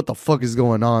it was like, what the fuck is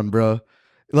going on, bro?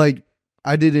 Like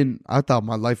I thought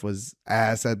my life was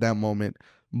ass at that moment.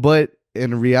 But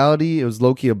in reality, it was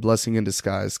low-key a blessing in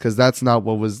disguise because that's not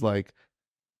what was like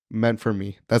meant for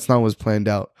me. That's not what was planned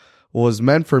out. What was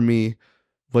meant for me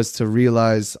was to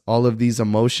realize all of these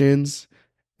emotions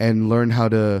and learn how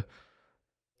to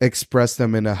express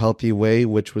them in a healthy way,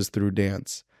 which was through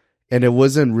dance. And it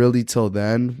wasn't really till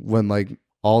then when like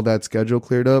all that schedule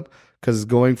cleared up, because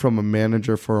going from a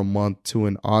manager for a month to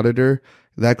an auditor,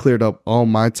 that cleared up all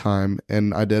my time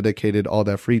and I dedicated all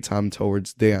that free time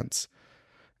towards dance.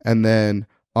 And then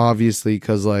obviously,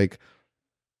 because like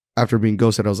after being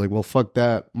ghosted, I was like, well, fuck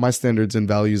that. My standards and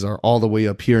values are all the way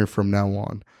up here from now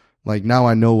on. Like now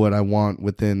I know what I want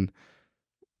within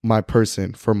my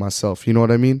person for myself. You know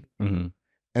what I mean? Mm-hmm.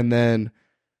 And then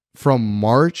from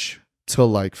March to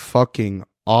like fucking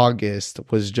August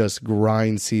was just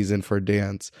grind season for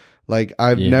dance. Like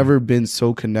I've never been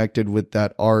so connected with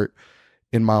that art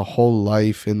in my whole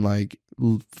life, and like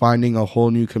finding a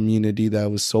whole new community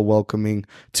that was so welcoming.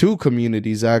 Two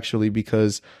communities actually,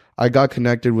 because I got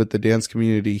connected with the dance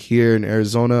community here in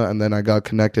Arizona, and then I got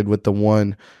connected with the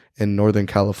one in Northern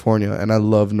California. And I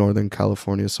love Northern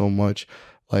California so much.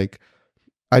 Like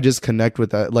I just connect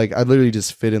with that. Like I literally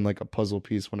just fit in like a puzzle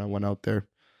piece when I went out there.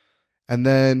 And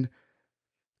then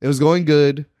it was going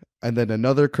good. And then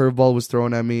another curveball was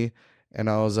thrown at me. And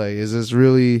I was like, is this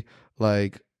really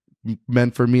like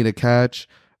meant for me to catch?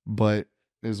 But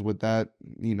is with that,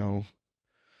 you know,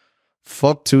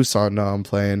 fuck Tucson. No, I'm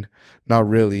playing. Not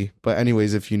really. But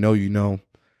anyways, if you know, you know.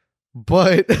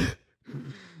 But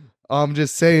I'm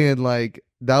just saying, like,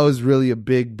 that was really a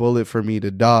big bullet for me to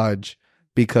dodge,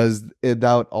 because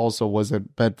that also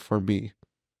wasn't meant for me.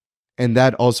 And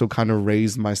that also kind of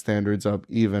raised my standards up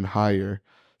even higher.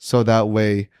 So that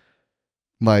way,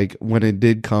 like, when it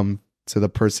did come to the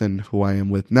person who I am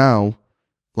with now,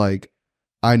 like,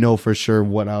 I know for sure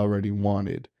what I already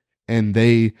wanted. And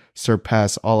they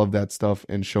surpass all of that stuff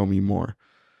and show me more.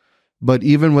 But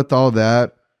even with all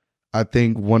that, I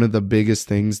think one of the biggest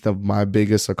things, my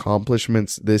biggest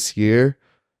accomplishments this year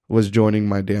was joining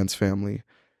my dance family.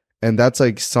 And that's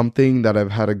like something that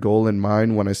I've had a goal in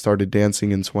mind when I started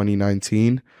dancing in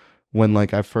 2019. When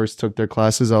like I first took their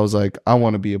classes, I was like, I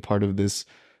want to be a part of this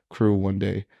crew one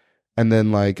day. And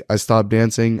then like I stopped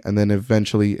dancing, and then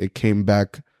eventually it came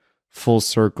back full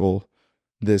circle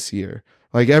this year.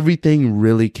 Like everything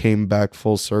really came back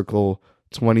full circle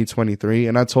 2023.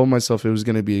 And I told myself it was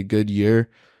going to be a good year.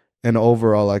 And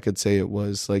overall, I could say it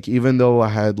was. Like, even though I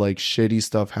had like shitty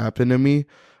stuff happen to me,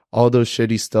 all those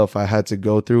shitty stuff I had to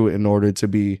go through in order to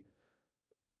be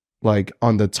like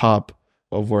on the top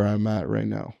of where I'm at right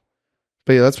now.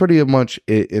 But yeah, that's pretty much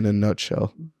it in a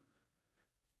nutshell.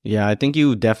 Yeah, I think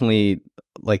you definitely,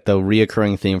 like, the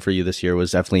reoccurring theme for you this year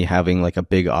was definitely having like a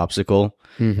big obstacle.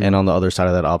 Mhm. And on the other side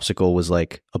of that obstacle was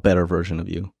like a better version of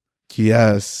you.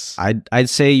 Yes. I'd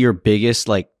say your biggest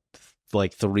like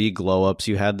 3 glow ups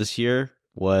you had this year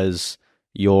was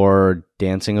your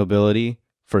dancing ability,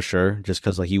 for sure. Just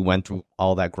because like you went through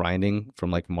all that grinding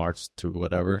from like March to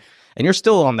whatever, and you're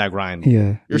still on that grind.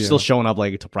 Yeah. You're Yeah. still showing up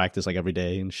like to practice like every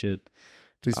day and shit.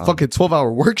 These fucking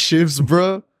 12-hour work shifts,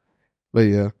 bro. But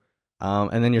yeah.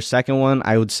 And then your second one,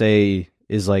 I would say,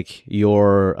 is like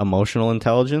your emotional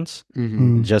intelligence.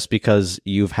 Mm-hmm. Mm. Just because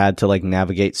you've had to like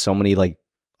navigate so many like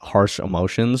harsh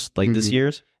emotions like this Mhm.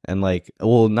 year's, and like,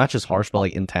 well, not just harsh but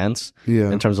like intense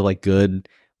Yeah. in terms of like good,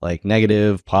 like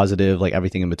negative, positive, like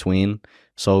everything in between.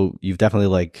 So you've definitely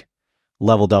like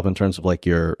leveled up in terms of like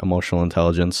your emotional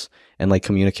intelligence and like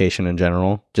communication in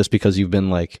general, just because you've been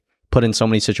like put in so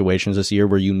many situations this year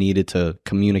where you needed to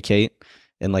communicate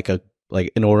in like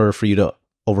in order for you to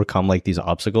overcome like these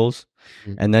obstacles.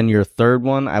 Mhm. And then your third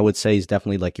one, I would say, is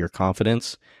definitely like your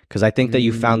confidence, because I think that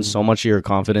you found so much of your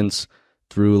confidence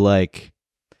through like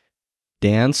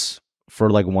dance. For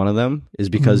like one of them is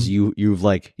because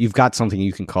you've got something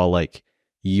you can call like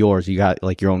yours. You got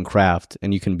like your own craft,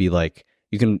 and you can be like,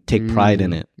 you can take pride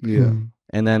in it. Yeah. Mm.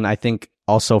 And then I think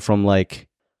also from like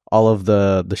all of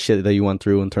the shit that you went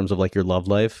through in terms of like your love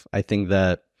life, I think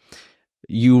that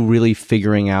you really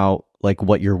figuring out like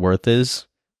what your worth is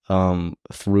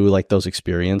through like those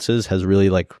experiences has really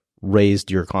like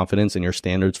raised your confidence and your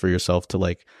standards for yourself to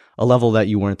like a level that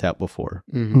you weren't at before.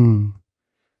 Mhm. Mm.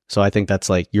 So I think that's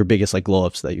like your biggest like glow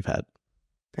ups that you've had.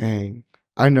 Dang.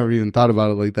 I never even thought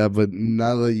about it like that, but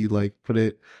now that you like put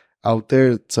it out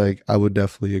there, it's like I would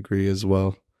definitely agree as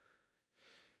well.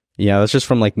 Yeah, that's just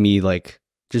from like me, like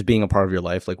just being a part of your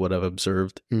life, like what I've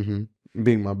observed.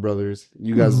 Being my brothers,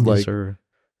 you guys Mhm. like Yes, sir.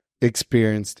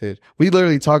 experienced it. We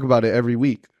literally talk about it every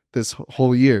week this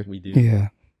whole year. We do. Yeah.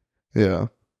 Yeah.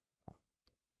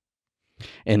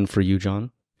 And for you,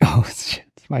 John? Oh shit,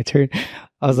 it's my turn.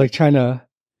 I was like trying to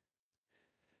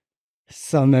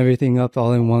sum everything up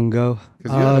all in one go.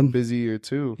 Because you had a busy year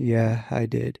too. Yeah, I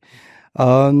did.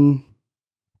 Trying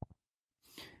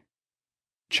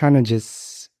to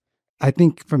just, I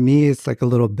think for me, it's like a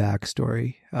little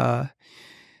backstory.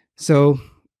 So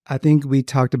I think we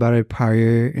talked about it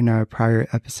in our prior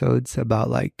episodes about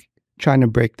like trying to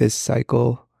break this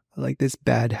cycle, like this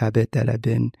bad habit that I've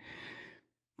been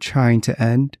trying to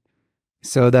end.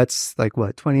 So that's like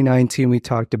what, 2019 we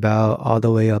talked about all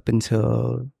the way up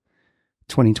until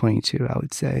 2022, I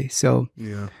would say. So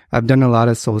Yeah. I've done a lot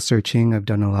of soul searching. I've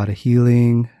done a lot of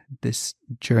healing, this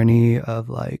journey of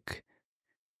like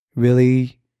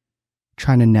really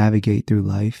trying to navigate through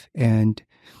life. And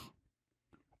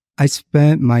I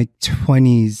spent my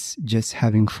 20s just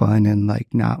having fun and like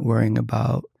not worrying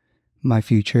about my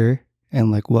future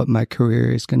and like what my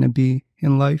career is going to be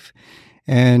in life.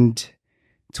 And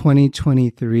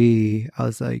 2023, I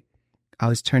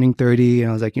was turning 30 and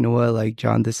I was like, you know what, like,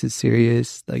 John, this is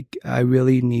serious. Like, I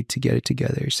really need to get it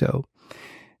together. So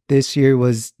this year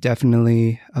was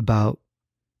definitely about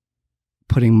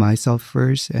putting myself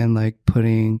first and like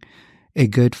putting a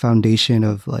good foundation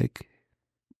of like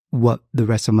what the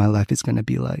rest of my life is going to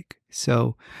be like.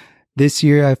 So this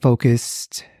year I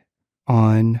focused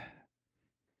on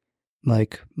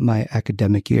like my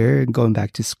academic year and going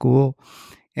back to school.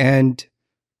 And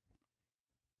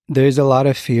there's a lot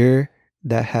of fear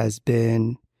that has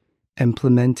been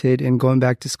implemented in going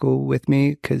back to school with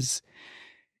me because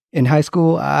in high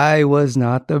school, I was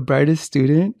not the brightest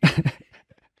student.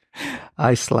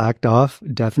 I slacked off.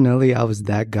 Definitely. I was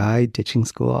that guy ditching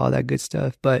school, all that good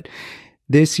stuff. But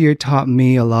this year taught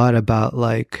me a lot about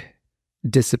like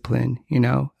discipline, you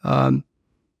know?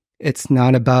 It's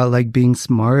not about like being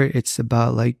smart. It's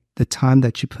about like the time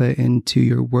that you put into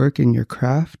your work and your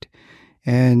craft.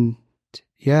 And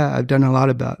yeah, I've done a lot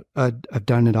about, I've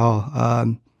done it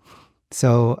all.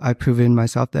 So I've proven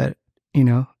myself that, you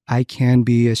know, I can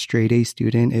be a straight A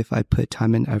student if I put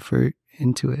time and effort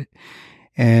into it.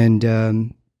 And,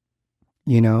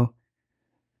 you know,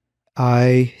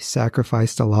 I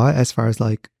sacrificed a lot as far as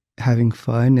like having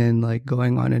fun and like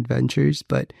going on adventures.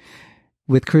 But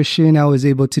with Christian, I was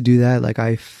able to do that. Like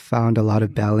I found a lot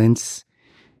of balance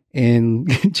in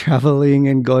traveling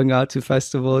and going out to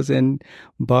festivals and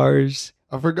bars.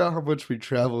 I forgot how much we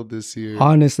traveled this year.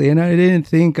 Honestly, and I didn't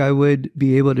think I would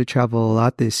be able to travel a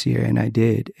lot this year, and I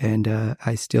did. And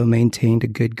I still maintained a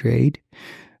good grade.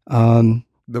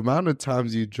 The amount of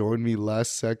times you joined me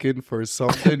last second for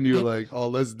something, you're like, oh,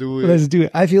 let's do it. Let's do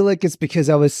it. I feel like it's because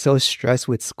I was so stressed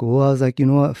with school. I was like, you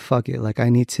know what? Fuck it. Like, I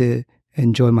need to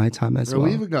enjoy my time as well.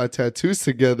 We even got tattoos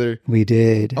together. We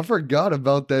did. I forgot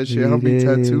about that shit. We How many did.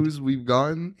 tattoos we've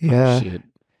gotten? Yeah. Oh, shit.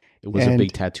 It was a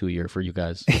big tattoo year for you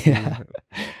guys. Yeah.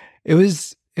 It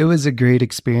was a great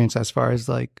experience as far as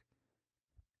like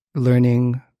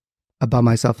learning about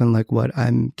myself and like what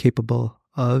I'm capable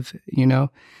of, you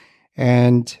know?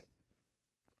 And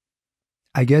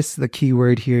I guess the key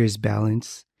word here is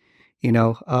balance. You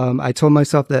know, I told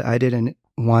myself that I didn't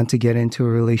want to get into a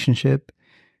relationship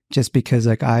just because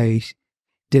like I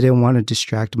didn't want to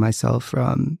distract myself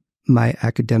from my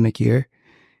academic year.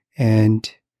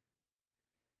 And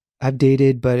I've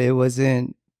dated, but it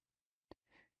wasn't,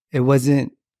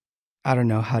 I don't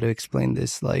know how to explain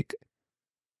this. Like,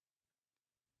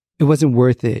 it wasn't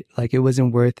worth it. Like, it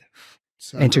wasn't worth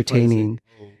entertaining.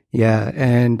 Yeah.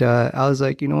 And I was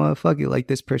like, you know what? Fuck it. Like,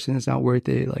 this person is not worth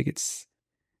it. Like,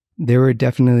 they were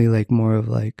definitely like more of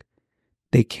like,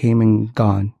 they came and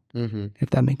gone,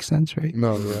 if that makes sense, right?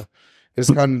 No, yeah.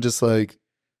 It's kind of just like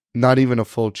not even a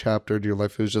full chapter in your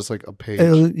life. It was just like a page.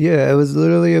 It was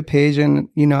literally a page. And,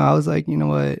 you know, I was like, you know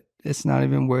what? It's not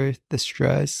even worth the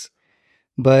stress.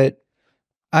 But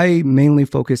I mainly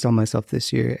focused on myself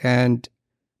this year. And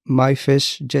my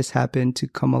fish just happened to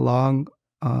come along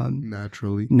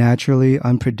naturally,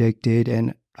 unpredicted.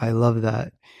 And I love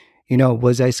that. You know,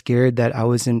 was I scared that I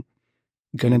wasn't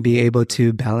going to be able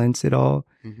to balance it all?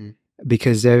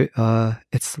 Because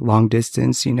it's long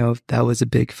distance, you know, that was a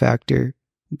big factor.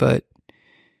 But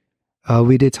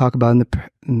we did talk about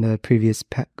in the previous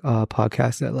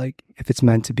podcast that like if it's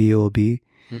meant to be, it will be,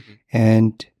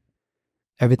 and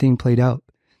everything played out.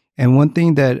 And one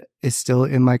thing that is still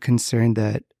in my concern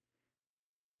that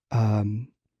um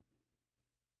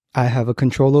I have a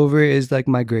control over is like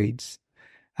my grades.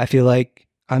 I feel like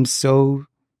I'm so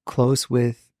close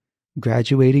with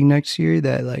graduating next year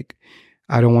that like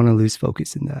I don't want to lose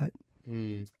focus in that.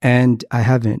 And I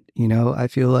haven't, you know, I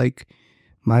feel like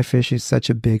my fish is such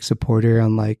a big supporter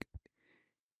on like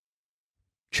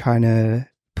trying to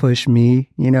push me,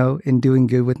 you know, in doing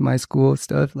good with my school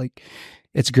stuff. Like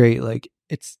it's great. Like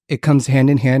it comes hand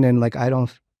in hand, and like I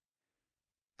don't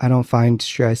find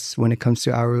stress when it comes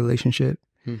to our relationship.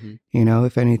 Mm-hmm. You know,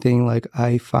 if anything, like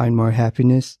I find more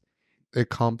happiness. It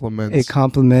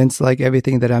complements like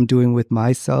everything that I'm doing with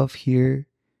myself here.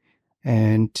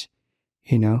 And,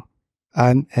 you know,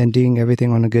 I'm ending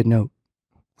everything on a good note.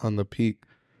 On the peak.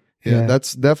 Yeah,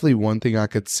 that's definitely one thing I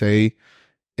could say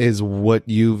is what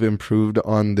you've improved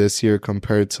on this year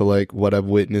compared to like what I've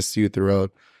witnessed you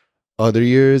throughout other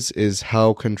years is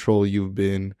how control you've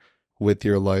been with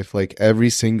your life. Like every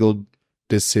single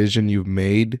decision you've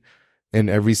made and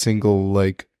every single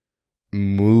like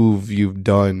move you've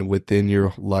done within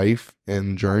your life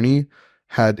and journey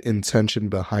had intention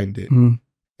behind it.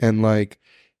 And like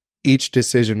each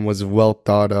decision was well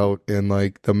thought out, and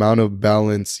like the amount of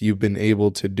balance you've been able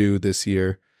to do this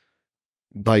year,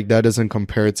 like that doesn't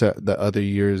compare to the other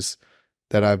years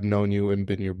that I've known you and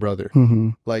been your brother.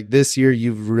 Like this year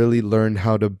you've really learned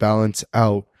how to balance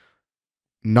out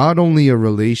not only a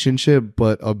relationship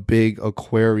but a big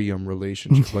aquarium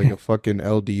relationship, like a fucking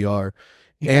LDR.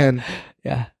 And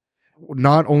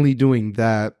not only doing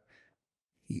that,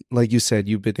 like you said,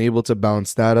 you've been able to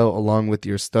balance that out along with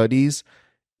your studies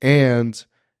and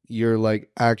your like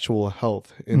actual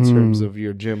health in terms of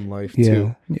your gym life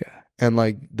too. And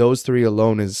like those three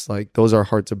alone is like, those are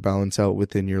hard to balance out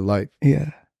within your life.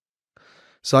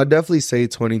 So I definitely say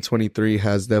 2023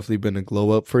 has definitely been a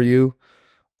glow up for you.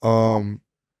 I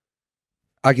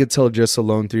could tell just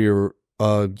alone through your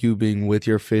you being with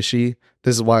your fishy.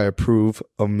 This is why I approve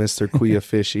of Mr. Kuya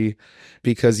Fishy,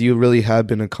 because you really have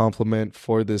been a compliment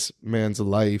for this man's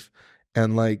life.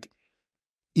 And like,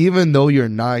 even though you're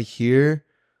not here,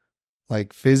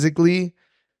 like physically,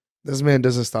 this man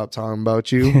doesn't stop talking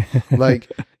about you.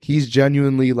 Like he's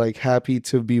genuinely like happy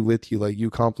to be with you. Like you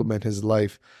compliment his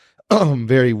life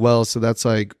very well. So that's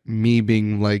like me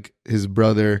being like his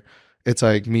brother. It's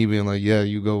like me being like, yeah,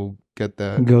 you go get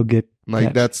that. Go get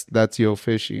like that. that's Yo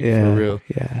Fishy for real.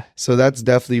 Yeah. So that's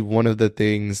definitely one of the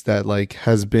things that like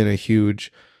has been a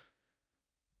huge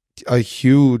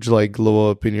like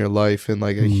glow up in your life and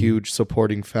like a huge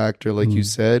supporting factor, like you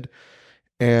said.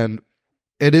 And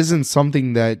it isn't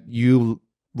something that you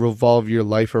revolve your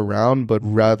life around, but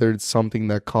rather it's something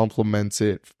that complements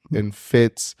it and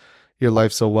fits your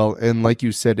life so well. And like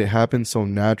you said, it happened so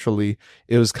naturally.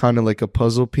 It was kind of like a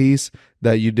puzzle piece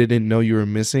that you didn't know you were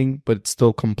missing, but it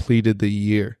still completed the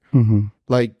year.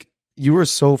 Like you were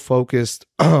so focused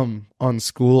on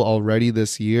school already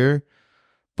this year,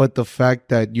 but the fact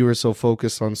that you were so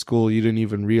focused on school, you didn't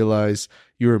even realize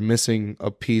you were missing a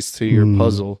piece to your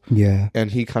puzzle. Yeah. And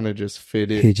he kind of just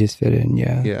fit in. He just fit in,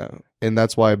 yeah. Yeah. And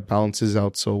that's why it balances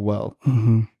out so well.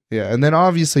 Yeah. And then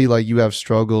obviously like you have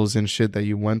struggles and shit that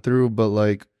you went through, but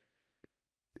like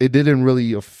it didn't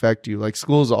really affect you. Like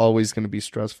school is always going to be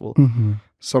stressful.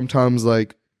 Sometimes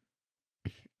like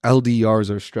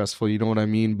LDRs are stressful, you know what I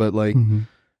mean? But like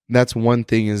that's one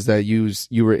thing is that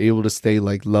you were able to stay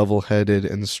like level-headed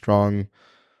and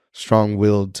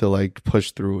strong-willed to like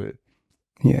push through it.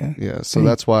 Yeah. Yeah. So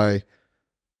that's why,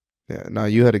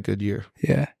 you had a good year.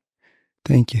 Yeah.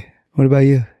 Thank you. What about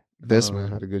you? This man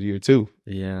had a good year too.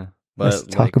 Yeah. But let's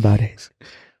talk about it.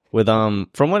 With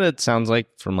from what it sounds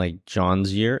like from like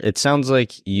John's year, it sounds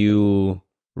like you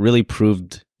really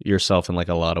proved yourself in like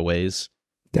a lot of ways.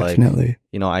 Definitely. Like,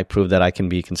 you know, I proved that I can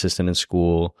be consistent in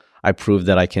school. I proved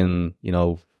that I can, you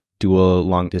know, do a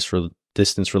long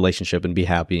distance relationship and be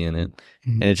happy in it.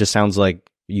 And it just sounds like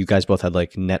you guys both had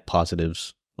like net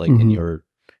positives like in your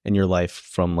life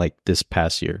from like this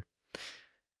past year.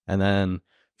 And then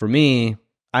for me,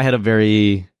 I had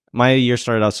my year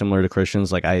started out similar to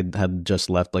Christian's. Like I had just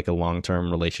left like a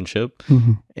long-term relationship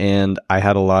and I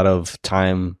had a lot of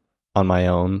time on my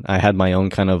own. I had my own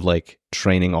kind of like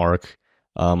training arc,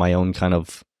 my own kind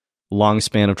of long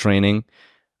span of training.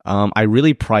 I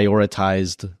really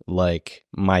prioritized like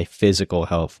my physical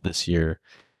health this year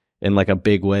in like a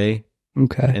big way.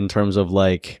 Okay. In terms of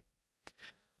like,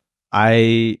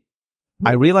 I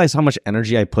realized how much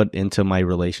energy I put into my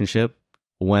relationship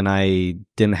when I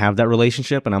didn't have that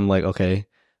relationship. And I'm like, okay,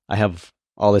 I have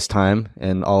all this time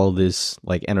and all this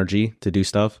like energy to do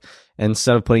stuff. And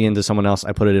instead of putting it into someone else,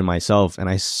 I put it in myself. And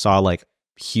I saw like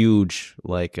huge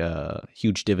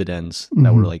dividends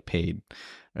that were like paid.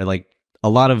 Or like a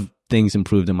lot of things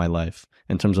improved in my life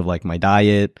in terms of like my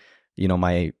diet,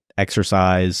 my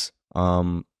exercise,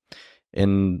 and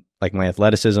like my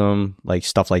athleticism, like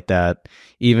stuff like that.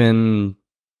 Even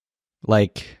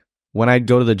like when I'd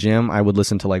go to the gym, I would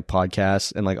listen to like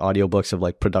podcasts and like audiobooks of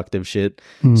like productive shit,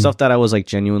 stuff that I was like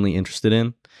genuinely interested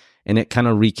in. And it kind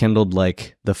of rekindled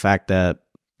like the fact that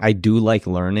I do like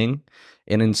learning.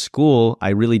 And in school, I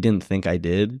really didn't think I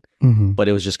did, but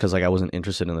it was just because like I wasn't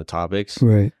interested in the topics.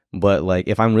 Right. But like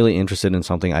if I'm really interested in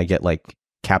something, I get like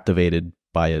captivated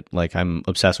by it. Like I'm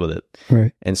obsessed with it.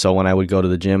 Right. And so when I would go to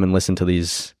the gym and listen to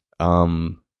these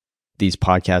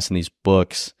podcasts and these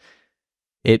books,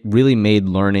 it really made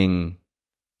learning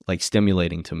like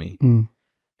stimulating to me.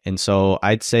 And so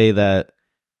I'd say that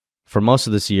for most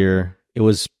of this year, it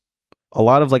was a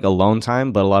lot of like alone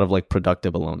time, but a lot of like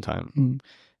productive alone time.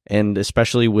 And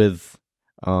especially with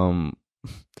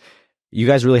you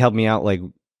guys really helped me out, like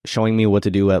showing me what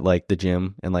to do at like the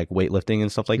gym and like weightlifting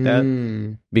and stuff like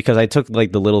that, because I took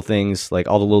like the little things, like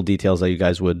all the little details that you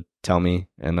guys would tell me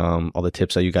and all the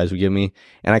tips that you guys would give me,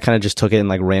 and I kind of just took it and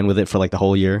like ran with it for like the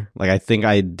whole year. Like I think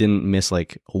I didn't miss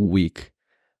like a week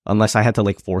unless I had to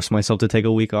like force myself to take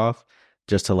a week off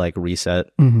just to like reset.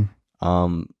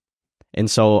 And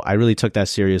so I really took that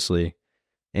seriously,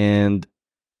 and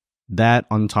that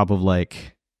on top of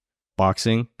like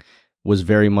boxing was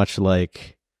very much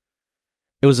like,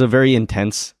 it was a very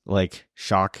intense like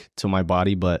shock to my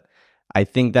body. But I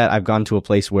think that I've gone to a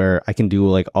place where I can do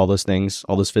like all those things,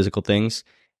 all those physical things,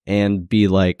 and be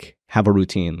like, have a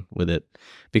routine with it.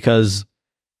 Because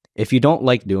if you don't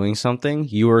like doing something,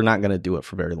 you are not going to do it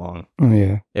for very long. Oh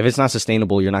yeah. If it's not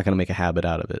sustainable, you're not going to make a habit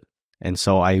out of it. And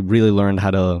so I really learned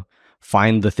how to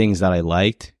find the things that I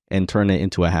liked and turn it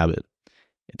into a habit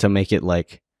to make it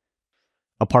like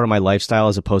a part of my lifestyle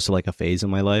as opposed to like a phase in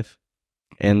my life.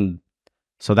 And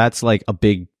so that's like a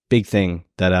big thing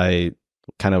that I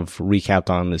kind of recapped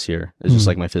on this year is just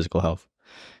like my physical health.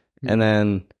 And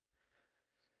then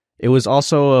it was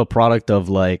also a product of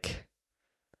like,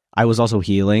 I was also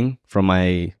healing from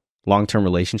my long-term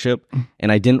relationship,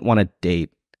 and I didn't want to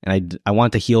date, and I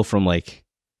wanted to heal from like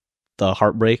the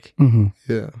heartbreak.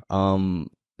 Yeah.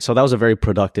 So that was a very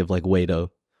productive like way to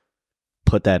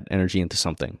put that energy into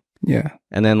something. Yeah.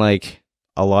 And then like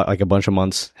a bunch of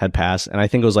months had passed, and I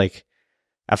think it was like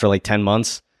after like 10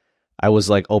 months, I was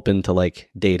like open to like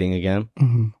dating again.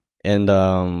 And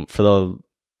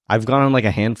I've gone on like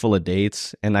a handful of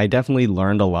dates, and I definitely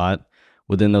learned a lot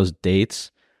within those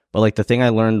dates. But like the thing I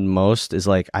learned most is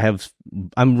like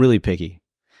I'm really picky.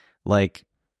 Like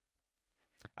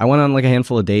I went on like a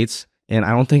handful of dates, and I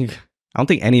don't think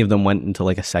any of them went into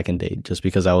like a second date, just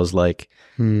because I was like,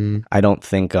 I don't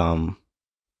think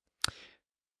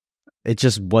it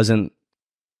just wasn't,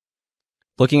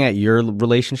 looking at your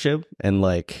relationship and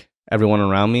like everyone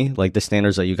around me, like the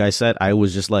standards that you guys set, I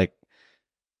was just like,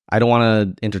 I don't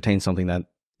want to entertain something that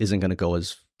isn't going to go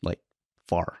as like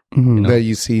far. That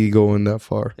you see going that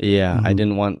far. Yeah. I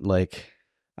didn't want like,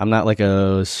 I'm not like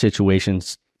a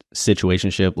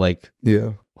situationship like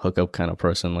hookup kind of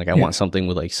person. Like I want something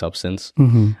with like substance.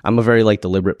 I'm a very like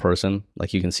deliberate person.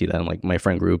 Like you can see that in like my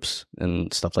friend groups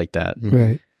and stuff like that.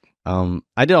 Right.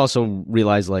 I did also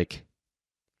realize like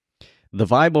the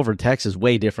vibe over text is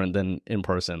way different than in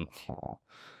person.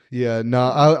 Yeah,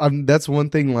 no, I'm that's one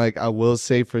thing like I will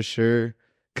say for sure,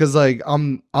 cuz like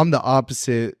I'm the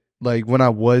opposite. Like when I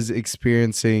was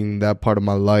experiencing that part of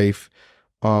my life,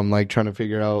 like trying to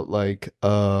figure out like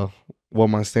what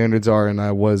my standards are, and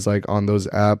I was like on those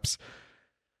apps,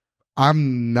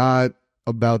 I'm not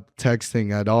about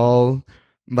texting at all.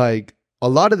 Like a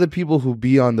lot of the people who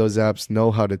be on those apps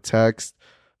know how to text.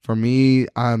 For me,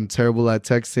 I'm terrible at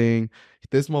texting.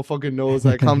 This motherfucker knows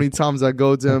like how many times I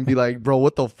go to him and be like, bro,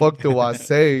 what the fuck do I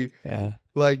say? Yeah.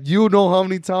 Like, you know how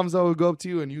many times I would go up to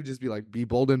you and you just be like, be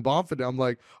bold and confident. I'm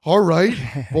like, all right,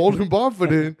 bold and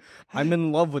confident. I'm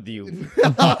in love with you.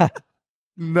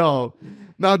 No,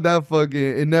 not that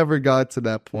fucking, it never got to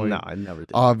that point. No, I never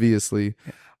did. Obviously.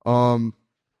 But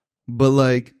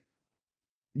like,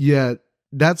 yeah,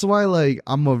 that's why like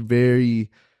I'm a very,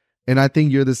 and I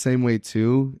think you're the same way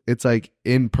too. It's like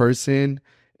in person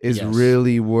is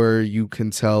really where you can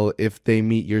tell if they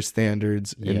meet your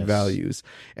standards and values.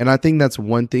 And I think that's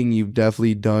one thing you've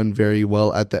definitely done very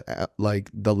well at the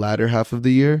like the latter half of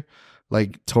the year,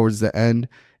 like towards the end,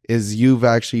 is you've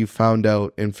actually found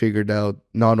out and figured out,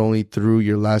 not only through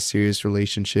your last serious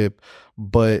relationship,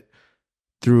 but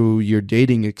through your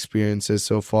dating experiences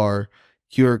so far,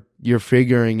 you're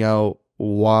figuring out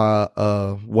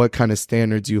what kind of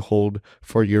standards you hold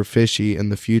for your fishy in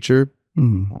the future.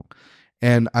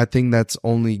 And I think it's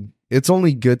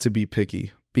only good to be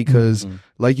picky. because Mhm.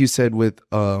 like you said with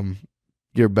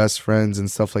your best friends and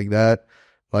stuff like that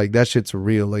shit's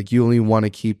real. Like you only want to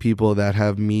keep people that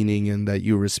have meaning and that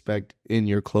you respect in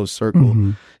your close circle.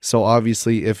 Mhm. So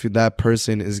obviously if that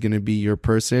person is going to be your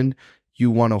person, you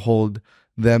want to hold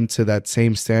them to that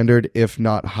same standard, if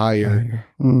not higher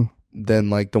than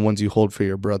like the ones you hold for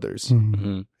your brothers. Mhm.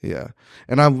 Mhm. Yeah.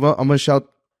 And I'm gonna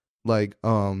shout, like,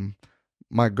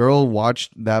 my girl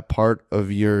watched that part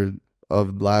of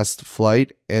last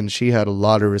flight, and she had a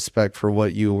lot of respect for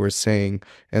what you were saying,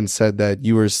 and said that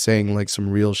you were saying like some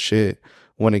real shit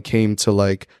when it came to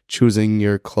like choosing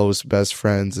your close best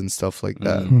friends and stuff like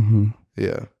that. Mhm.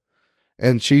 Yeah.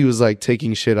 And she was like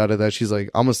taking shit out of that. She's like,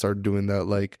 I'm gonna start doing that.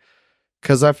 Like,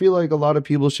 because I feel like a lot of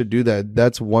people should do that.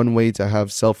 That's one way to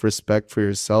have self-respect for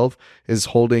yourself, is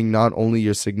holding not only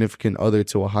your significant other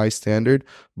to a high standard,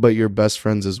 but your best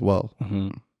friends as well.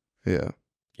 Mhm. Yeah.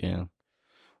 Yeah.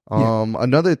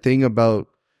 Another thing about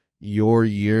your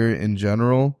year in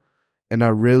general, and I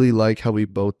really like how we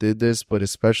both did this, but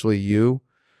especially you,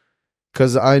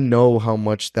 because I know how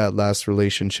much that last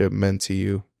relationship meant to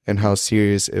you and how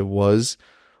serious it was,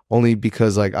 only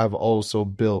because like I've also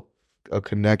built a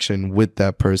connection with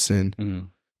that person. Mhm.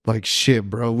 Like shit,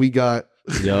 bro, we got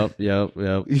Yep. yeah,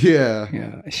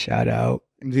 Yeah. Shout out.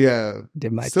 yeah.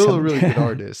 Did my Still a tongue. really good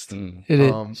artist. Mm. It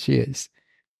is. She is.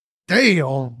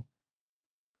 Damn.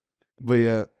 But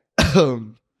yeah,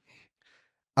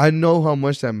 I know how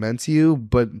much that meant to you,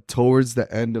 but towards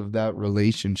the end of that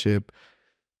relationship,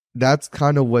 that's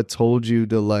kind of what told you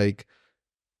to like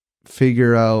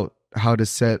figure out how to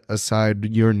set aside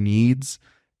your needs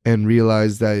and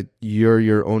realize that you're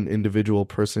your own individual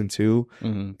person too.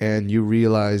 Mhm. And you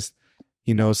realize,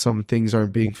 you know, some things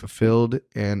aren't being fulfilled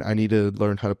and I need to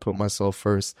learn how to put myself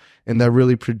first. And that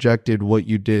really projected what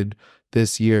you did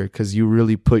this year, because you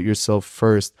really put yourself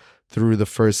first through the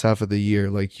first half of the year.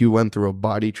 Like you went through a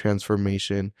body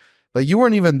transformation. Like you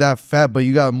weren't even that fat, but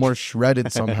you got more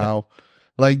shredded somehow.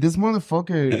 Like this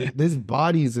motherfucker, this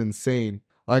body is insane.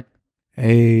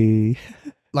 Hey.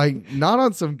 Like not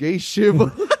on some gay shit,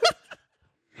 but,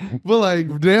 but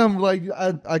like damn, like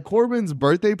at Corbin's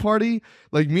birthday party,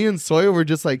 like me and Sawyer were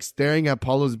just like staring at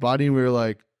Paulo's body and we were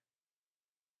like,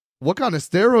 what kind of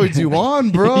steroids you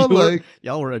on, bro? Like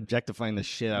Y'all were objectifying the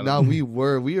shit out nah, of we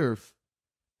were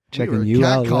Checking you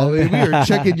out, catcalling. We were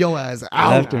checking your ass out.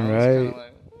 Left and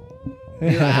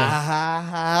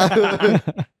right.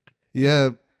 Yeah.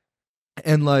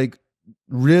 And like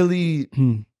really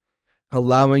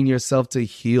allowing yourself to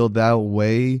heal that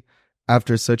way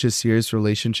after such a serious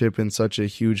relationship and such a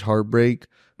huge heartbreak.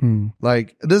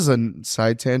 Like this is a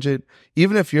side tangent.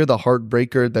 Even if you're the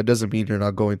heartbreaker, that doesn't mean you're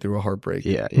not going through a heartbreak.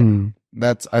 Yeah. Yeah.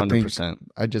 That's I 100%. think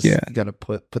I just gotta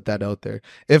put that out there.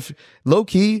 If low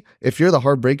key, if you're the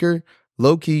heartbreaker,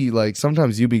 low key, like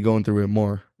sometimes you be going through it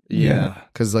more. Yeah.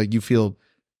 Because like you feel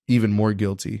even more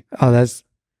guilty. Oh,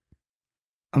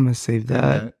 I'm gonna save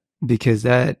that because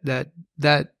that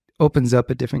opens up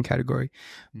a different category.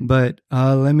 But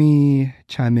let me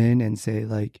chime in and say,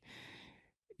 like,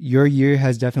 your year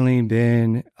has definitely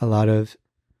been a lot of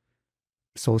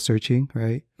soul searching,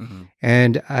 right? Mhm.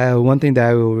 And one thing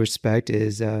that I will respect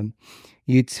is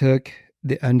you took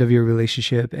the end of your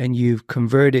relationship and you've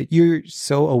converted. You're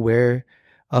so aware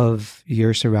of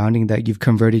your surrounding that you've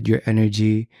converted your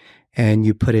energy and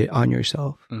you put it on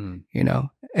yourself. Mhm. You know,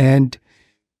 and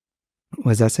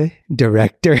what does that say?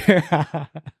 Director.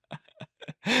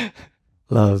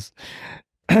 Love.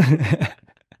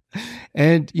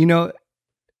 And, you know,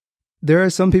 there are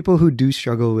some people who do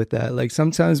struggle with that. Like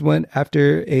sometimes when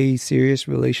after a serious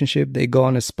relationship, they go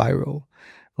on a spiral.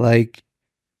 Like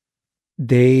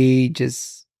they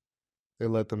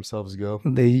let themselves go.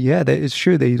 It's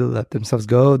true. They let themselves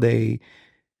go. They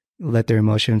let their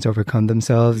emotions overcome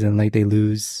themselves and like they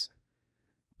lose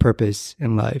purpose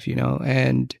in life, you know?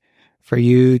 And for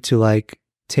you to like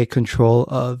take control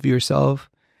of yourself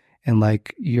and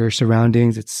like your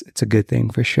surroundings, it's a good thing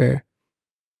for sure.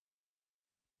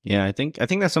 Yeah, I think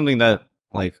that's something that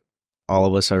like all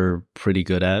of us are pretty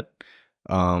good at.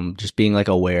 Just being like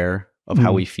aware of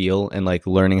how we feel and like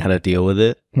learning how to deal with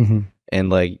it. Mm-hmm. And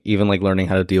like even like learning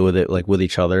how to deal with it like with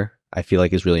each other, I feel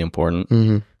like is really important.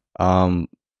 Mm-hmm.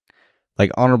 Like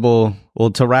honorable,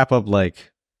 well, to wrap up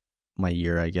like my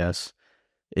year, I guess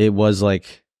it was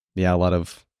like a lot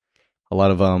of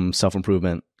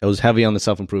self-improvement. It was heavy on the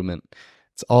self-improvement.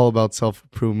 It's all about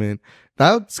self-improvement.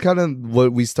 That's kind of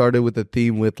what we started with the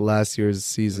theme with last year's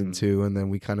season 2, and then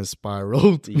we kind of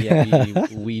spiraled. Yeah,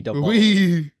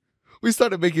 we we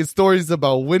started making stories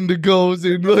about Wendigos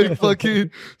and like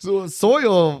fucking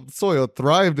Soil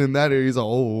thrived in that area. He's like,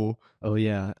 oh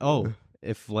yeah. Oh,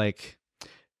 if like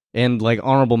And like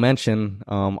honorable mention,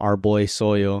 our boy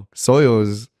Soyo. Soyo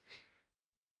is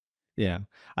Yeah,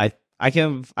 I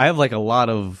have like a lot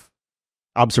of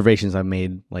observations I've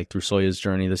made like through Soya's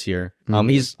journey this year.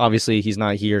 He's obviously he's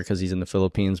not here because he's in the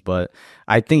Philippines, but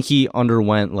I think he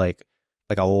underwent like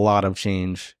a lot of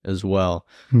change as well.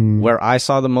 Where I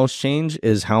saw the most change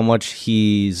is how much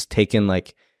he's taken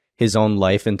like his own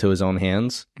life into his own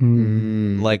hands.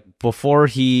 Like before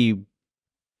he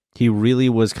really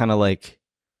was kind of like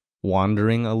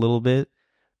wandering a little bit,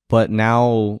 but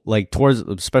now like towards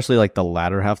especially like the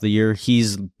latter half of the year,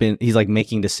 he's like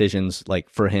making decisions like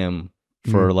for him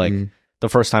for like the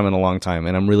first time in a long time,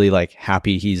 and I'm really like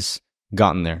happy he's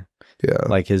gotten there. Yeah,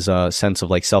 like his sense of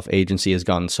like self-agency has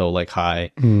gotten so like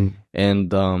high.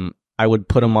 And I would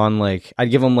put him on like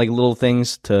I'd give him like little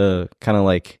things to kind of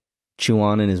like chew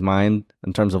on in his mind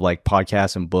in terms of like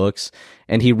podcasts and books,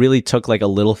 and he really took like a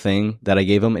little thing that I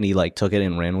gave him and he like took it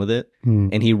and ran with it,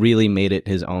 and he really made it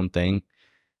his own thing,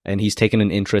 and he's taken an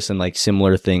interest in like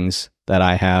similar things that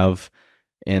I have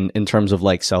in terms of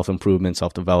like self-improvement,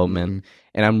 self-development,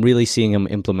 and I'm really seeing him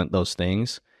implement those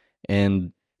things,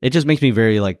 and it just makes me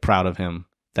very like proud of him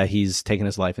that he's taken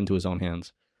his life into his own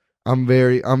hands. I'm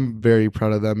very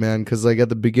proud of that man, because like at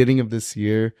the beginning of this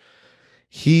year,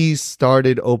 he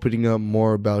started opening up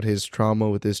more about his trauma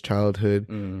with his childhood.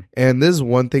 And this is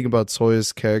one thing about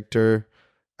Soya's character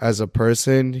as a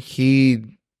person.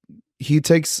 He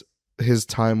takes his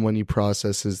time when he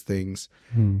processes things.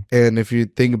 And if you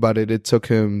think about it, it took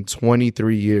him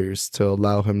 23 years to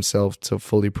allow himself to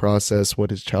fully process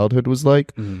what his childhood was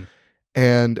like.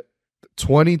 And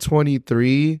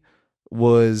 2023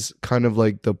 was kind of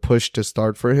like the push to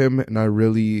start for him, and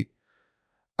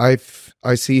I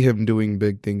see him doing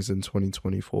big things in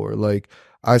 2024. Like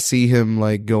I see him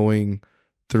like going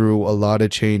through a lot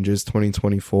of changes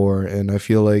 2024, and I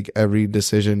feel like every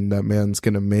decision that man's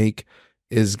going to make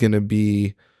is going to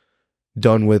be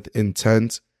done with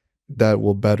intent that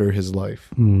will better his life.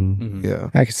 Yeah.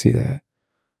 I can see that.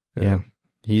 Yeah.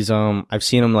 He's I've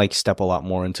seen him like step a lot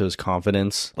more into his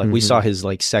confidence. Like we saw his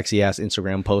like sexy ass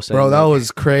Instagram post. Bro, that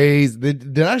was crazy.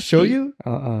 Did I show you?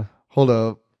 Hold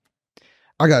up.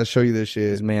 I gotta show you this shit,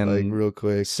 This man, like real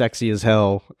quick. Sexy as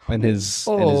hell in his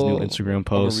new Instagram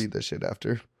post. I'll read this shit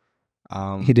after.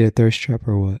 He did a thirst trap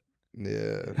or what?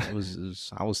 Yeah. I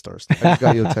was thirsty. I just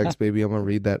got your text, baby. I'm gonna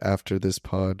read that after this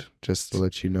pod, just to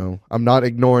let you know. I'm not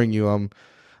ignoring you. I'm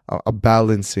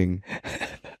balancing.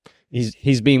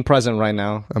 He's being present right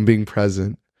now. I'm being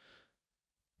present.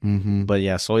 But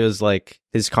yeah, Soya's like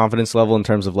his confidence level in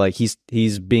terms of like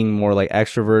he's being more like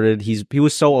extroverted. He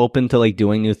was so open to like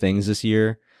doing new things this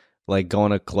year, like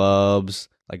going to clubs,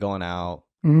 like going out.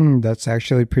 That's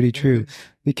actually pretty true,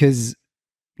 because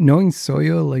knowing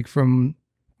Soyo, like from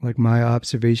like my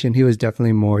observation, he was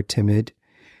definitely more timid,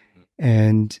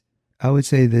 and I would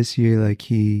say this year like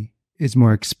he is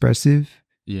more expressive.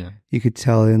 Yeah, you could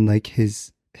tell in like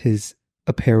his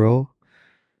apparel.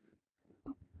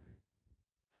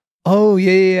 Oh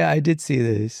yeah, I did see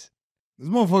this. This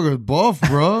motherfucker's buff,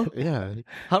 bro. yeah.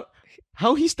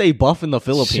 How he stay buff in the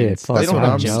Philippines? Shit, fuck, they don't what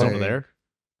have I'm gyms saying. over there.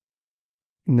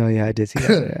 No, yeah, I did see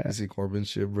that. You see Corbin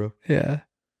shit, bro. Yeah.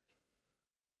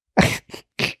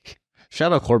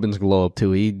 Shout out Corbin's glow up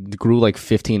too. He grew like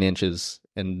 15 inches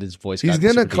and his voice. He's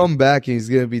got gonna super come deep. back and he's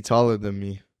gonna be taller than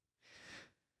me.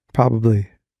 Probably.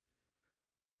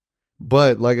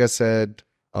 But like I said,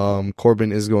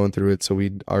 Corbin is going through it, so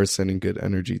we are sending good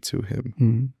energy to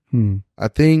him. I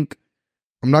think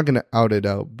I'm not gonna out it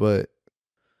out, but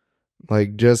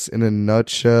like just in a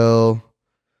nutshell,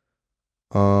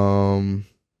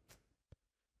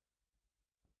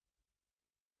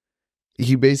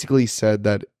 he basically said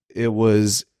that it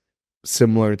was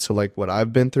similar to like what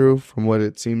I've been through, from what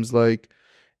it seems like.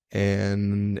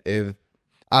 And if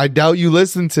I doubt you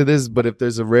listen to this, but if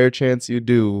there's a rare chance you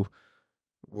do,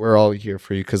 we're all here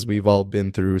for you, because we've all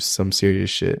been through some serious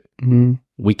shit.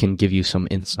 We can give you some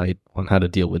insight on how to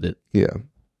deal with it. Yeah.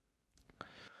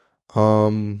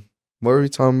 What were we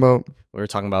talking about? We were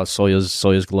talking about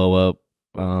Soya's glow up.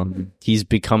 He's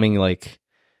becoming like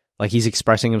he's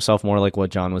expressing himself more, like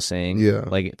what John was saying. Yeah.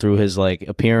 Like through his like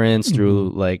appearance,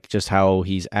 through like just how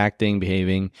he's acting,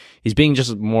 behaving. He's being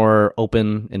just more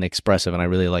open and expressive, and I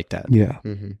really like that. Yeah.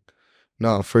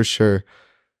 No, for sure.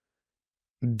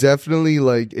 Definitely,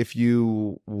 like if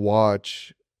you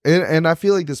watch, and I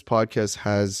feel like this podcast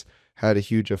has had a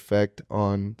huge effect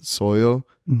on Soyo,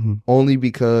 only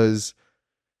because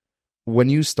when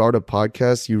you start a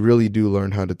podcast, you really do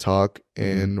learn how to talk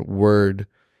and word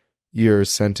your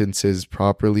sentences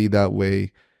properly. That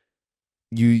way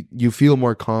you feel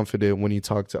more confident when you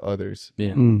talk to others.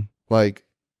 Yeah. Like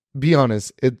Be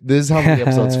honest. This is how many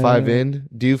episodes? 5 in.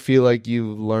 Do you feel like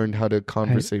you learned how to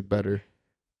conversate better?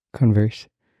 Converse.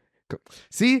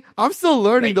 See, I'm still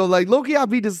learning though. Like, low-key, I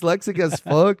be dyslexic as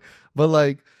fuck, but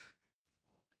like,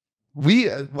 when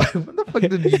the fuck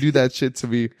did you do that shit to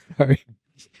me? Sorry.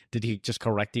 Did he just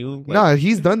correct you? Like, Nah,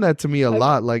 he's done that to me a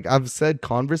lot. Like, I've said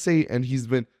conversate, and he's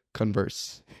been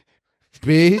converse,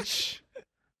 bitch.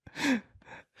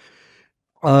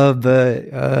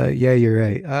 Yeah, you're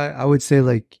right. I would say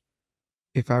like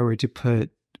if I were to put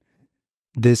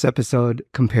this episode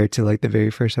compared to like the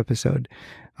very first episode,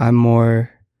 I'm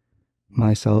more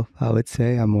myself. I would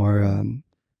say I'm more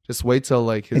Just wait till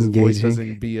like his voice engaging.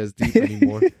 doesn't be as deep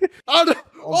anymore.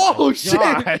 Oh shit!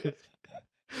 God.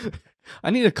 I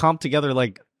need to comp together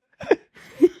like.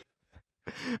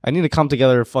 I need to come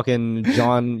together, fucking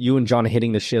John. You and John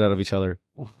hitting the shit out of each other.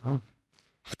 What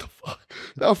the fuck?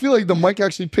 I feel like the mic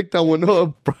actually picked that one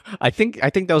up. I think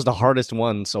that was the hardest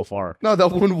one so far. No, that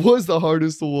one was the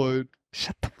hardest one.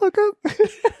 Shut the fuck up.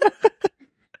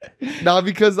 Nah,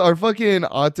 because our fucking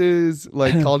Ates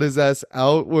like called his ass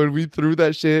out when we threw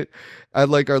that shit at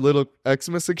like our little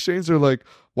Xmas exchange. They're like,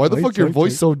 "Why the Why fuck you your talk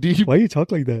voice like- so deep? Why you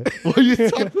talk like that? Why you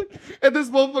talking?" And this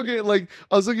motherfucker, like,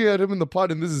 I was looking at him in the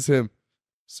pod, and this is him.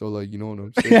 So like, you know what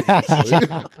I'm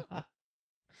saying?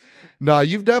 Nah,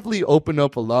 you've definitely opened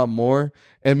up a lot more.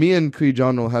 And me and Kui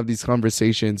John will have these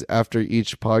conversations after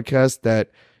each podcast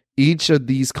that each of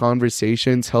these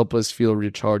conversations help us feel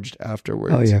recharged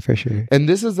afterwards. Oh yeah, for sure. And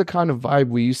this is the kind of vibe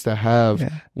we used to have Yeah.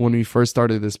 when we first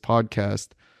started this podcast.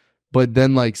 But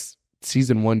then like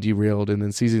season 1 derailed and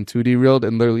then season 2 derailed.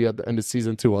 And literally at the end of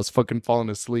season 2, I was fucking falling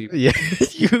asleep. Yeah,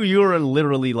 you were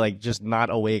literally like just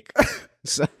not awake.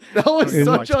 So, That was Oh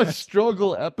such my a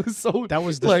struggle episode. that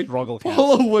was the Like, struggle. cast.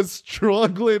 Paulo was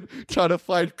struggling trying to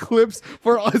find clips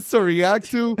for us to react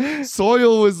to.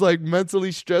 Soil was like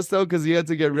mentally stressed out because he had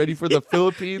to get ready for the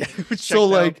Philippines. Checked So out.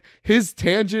 like his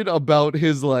tangent about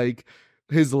his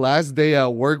last day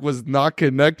at work was not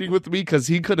connecting with me because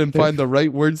he couldn't find the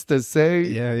right words to say.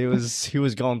 Yeah, he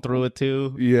was going through it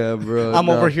too. Yeah, bro. I'm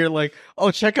nah. over here like,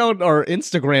 oh, check out our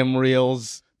Instagram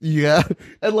reels. Yeah.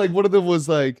 And like one of them was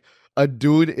like a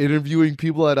dude interviewing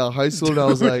people at a high school. And I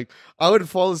was Dude. like, I would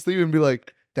fall asleep and be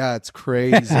like, that's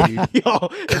crazy. Yo,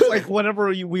 it's like whenever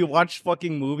we watch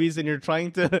fucking movies and you're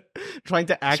trying to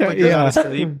act Sure, like you're yeah. not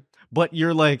asleep, but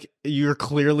you're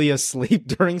clearly asleep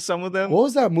during some of them. What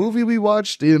was that movie we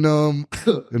watched in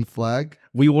in Flag?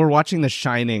 We were watching The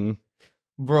Shining.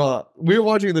 Bruh, we were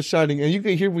watching The Shining and you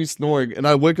can hear me snoring and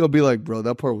I wake up and be like, bro,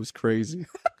 that part was crazy.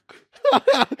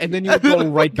 And then you would go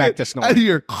right back to I snoring.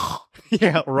 hear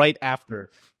Yeah, right after.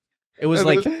 It was and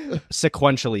like then-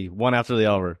 sequentially, one after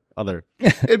the other.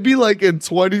 it'd be like in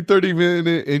 20, 30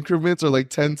 minute increments or like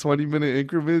 10, 20 minute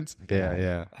increments.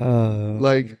 Yeah.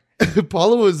 Like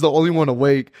Paulo was the only one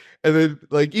awake. And then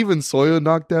like even Soya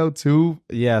knocked out too.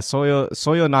 Yeah,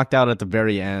 Soyo knocked out at the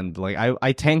very end. Like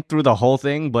I tanked through the whole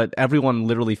thing, but everyone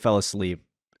literally fell asleep.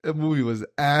 That movie was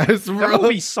ass, bro. That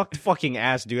movie sucked fucking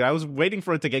ass, dude. I was waiting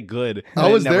for it to get good. I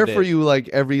and it was never there did. for you like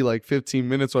every like 15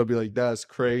 minutes. So I'd be like, that's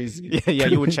crazy. Yeah,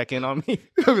 you would check in on me.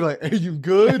 I'd be like, are you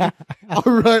good? All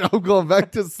right, I'm going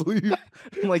back to sleep.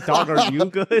 I'm like, dog, are you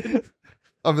good?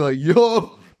 I'll be like,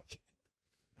 yo.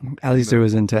 At least there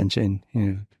was intention.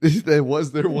 You know. there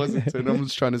wasn't. And I'm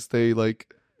just trying to stay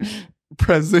like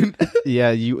present.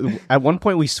 Yeah, you. At one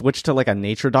point, we switched to like a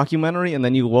nature documentary, and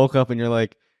then you woke up and you're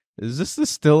like, "Is this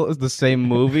still the same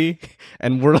movie?"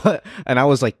 And and I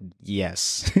was like,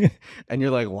 "Yes." And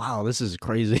you're like, "Wow, this is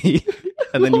crazy."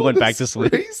 And then you went back to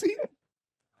sleep. Crazy.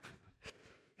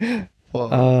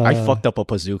 Fuck. I fucked up a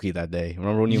Pazuki that day.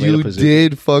 Remember when you made a You Pazuki?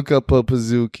 did fuck up a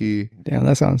Pazuki. Damn,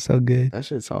 that sounds so good. That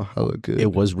shit sound hella good.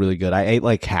 It was really good. I ate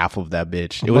like half of that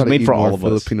bitch. I'm It was about to made eat for more all of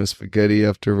us. Filipino spaghetti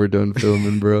after we're done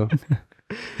filming, bro.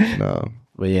 No.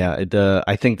 But yeah,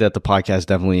 I think that the podcast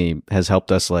definitely has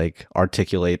helped us like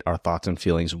articulate our thoughts and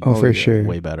feelings. Oh, for sure.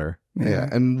 way better. Yeah,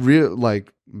 and real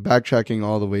like backtracking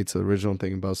all the way to the original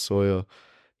thing about Soya.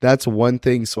 That's one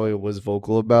thing Soya was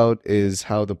vocal about is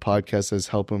how the podcast has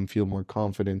helped him feel more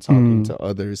confident talking to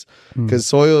others. Because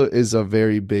Soya is a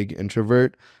very big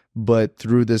introvert, but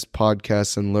through this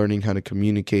podcast and learning how to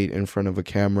communicate in front of a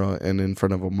camera and in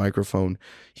front of a microphone,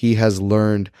 he has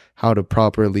learned how to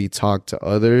properly talk to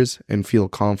others and feel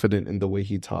confident in the way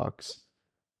he talks.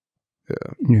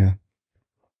 Yeah.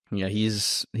 Yeah,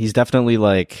 he's definitely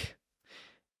like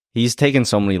he's taken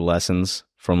so many lessons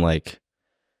from like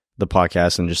the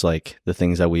podcast and just like the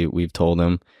things that we've told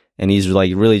him, and he's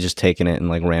like really just taken it and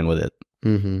like ran with it.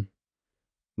 Mm-hmm.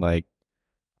 Like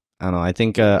I don't know. I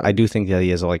think I do think that he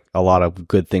has like a lot of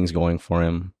good things going for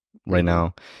him. right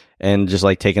now, and just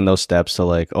like taking those steps to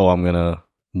like, oh, I'm gonna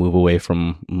move away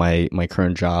from my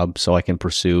current job so I can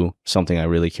pursue something I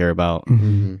really care about.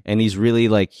 Mm-hmm. And he's really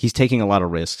like, he's taking a lot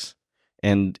of risks,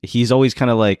 and he's always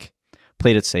kind of like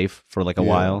played it safe for like a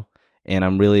while. And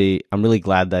I'm really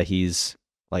glad that he's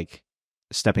like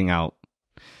stepping out.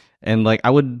 And like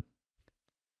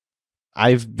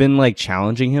I've been like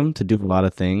challenging him to do a lot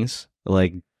of things,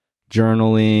 like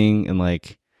journaling, and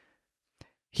like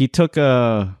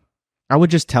I would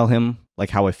just tell him like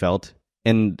how I felt,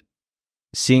 and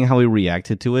seeing how he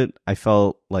reacted to it, I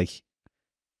felt like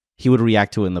he would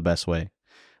react to it in the best way.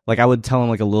 Like I would tell him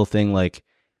like a little thing like,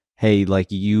 hey, like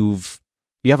you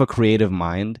have a creative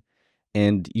mind,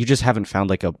 and you just haven't found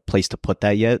like a place to put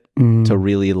that yet to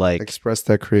really like express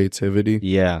that creativity.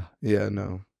 Yeah. Yeah,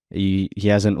 no. He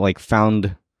hasn't like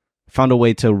found a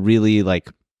way to really like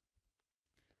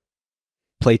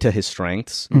play to his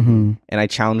strengths. Mm-hmm. And I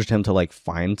challenged him to like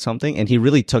find something, and he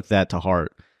really took that to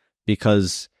heart,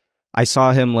 because I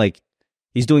saw him like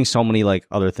he's doing so many like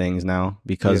other things now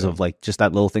because of like just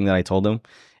that little thing that I told him,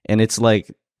 and it's like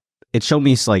it showed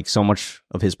me like so much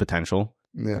of his potential.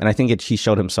 Yeah. And I think he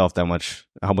showed himself how much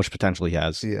potential he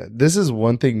has. Yeah, this is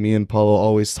one thing me and Paulo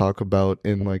always talk about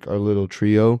in like our little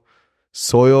trio.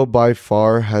 Soil by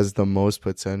far has the most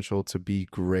potential to be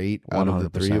great out of the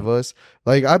 100%. three of us.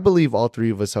 Like I believe all three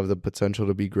of us have the potential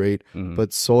to be great,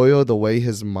 but Soil, the way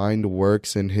his mind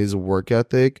works and his work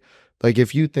ethic, like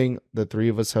if you think the three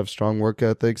of us have strong work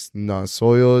ethics, nah,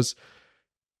 Soil's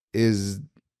is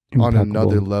on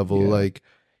another level. Yeah. Like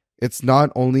it's not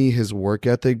only his work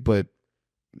ethic, but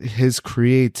his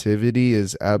creativity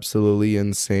is absolutely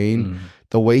insane.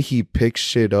 The way he picks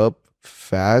shit up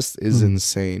fast is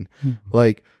insane.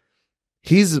 Like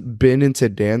he's been into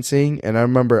dancing, and I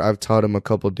remember I've taught him a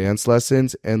couple dance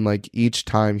lessons, and like each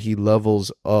time he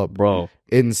levels up, Bro,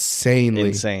 insanely.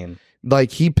 insane.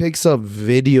 Like he picks up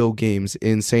video games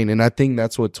insane, and I think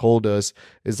that's what told us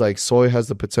is like Soy has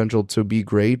the potential to be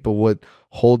great, but what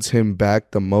holds him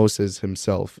back the most is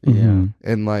himself. Yeah.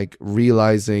 And like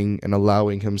realizing and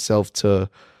allowing himself to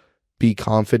be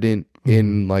confident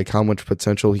in like how much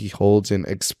potential he holds, and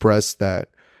express that,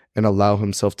 and allow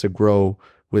himself to grow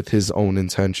with his own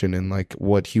intention and like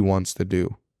what he wants to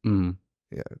do.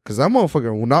 Yeah, because that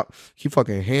motherfucker he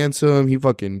fucking handsome, he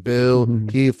fucking built,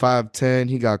 he 5'10",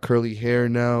 he got curly hair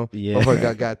now. Yeah.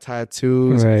 Motherfucker got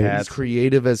tattoos. Right. He's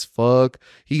creative as fuck.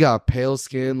 He got pale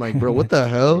skin. Like, bro, what the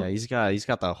hell? Yeah, he's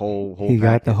got the whole He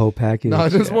got the whole package. Nah,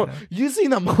 you seen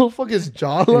that motherfucker's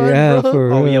jawline, Yeah, bro?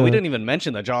 for Oh yeah, real. we didn't even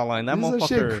mention the jawline. That This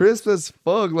motherfucker. shit crisp as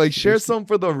fuck. Like, share some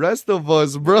for the rest of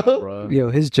us, bro. Bruh. Yo,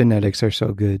 his genetics are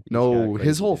so good. No, Yeah, his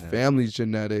crazy whole genetics. family's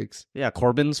genetics. Yeah,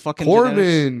 Corbin's fucking genetics.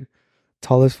 Corbin.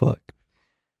 Tall as fuck.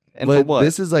 And for But what?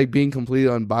 this is like being completely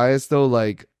unbiased though,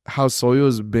 like how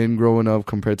Soyo's been growing up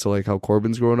compared to like how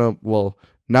Corbin's growing up. Well,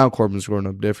 now Corbin's growing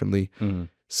up differently.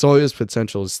 Soyo's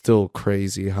potential is still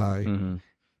crazy high.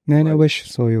 Man, I wish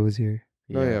Sawyer was here.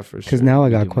 Oh yeah, for Because sure. now I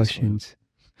We got do miss questions.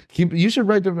 You should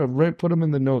put them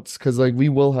in the notes, because like we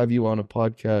will have you on a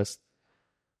podcast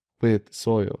with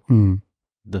Soyo.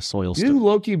 The soil You stuff.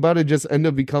 low-key about to just end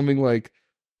up becoming like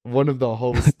one of the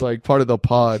hosts, like part of the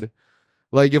pod.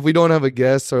 Like if we don't have a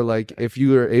guest, or like if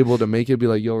you are able to make it, be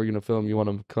like, yo, we're gonna film. You want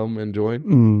to come and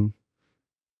join?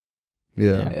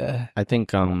 Yeah. Yeah. I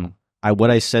think what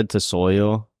I said to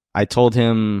Soyo, I told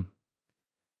him,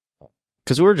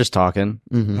 because we were just talking,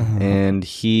 Mm-hmm. Uh-huh. and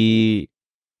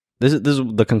this is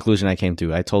the conclusion I came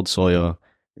to. I told Soyo,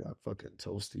 Yeah, fucking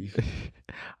toasty.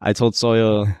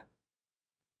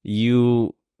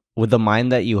 you, with the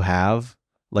mind that you have,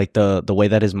 like the way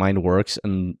that his mind works,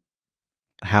 and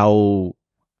how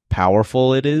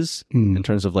powerful it is in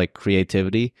terms of like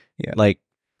creativity. Yeah. Like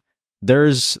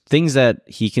there's things that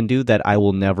he can do that I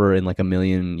will never in like a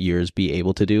million years be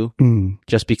able to do,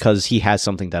 just because he has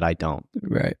something that I don't.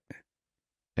 Right.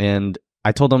 And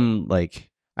I told him, like,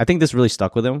 I think this really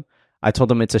stuck with him. I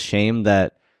told him it's a shame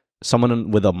that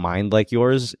someone with a mind like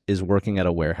yours is working at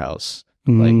a warehouse.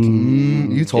 Like,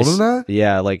 You told him that?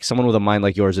 yeah, like someone with a mind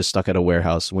like yours is stuck at a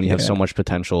warehouse when you have Yeah. so much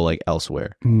potential like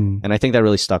elsewhere. And I think that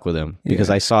really stuck with him, because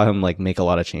Yeah. I saw him like make a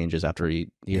lot of changes after he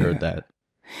heard that.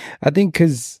 I think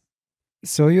because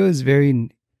Soyo is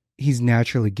he's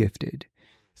naturally gifted.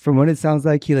 From what it sounds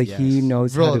like, he Yes.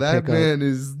 knows how Bro, to that pick man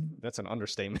is. That's an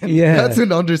understatement. Yeah. That's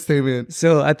an understatement.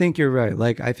 So I think you're right.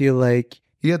 Like I feel like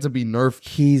He had to be nerfed.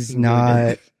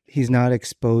 he's not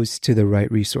exposed to the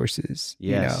right resources.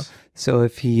 Yes. You know? So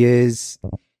if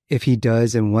he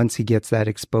does, and once he gets that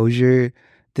exposure,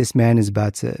 this man is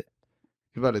about to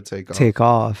He about to take off. take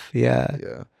off. Yeah.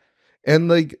 Yeah. And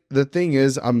like the thing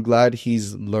is, I'm glad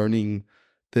he's learning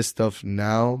this stuff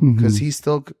now Mhm. because he's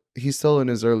still in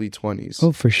his early 20s.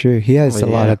 Oh, for sure. He has Oh, a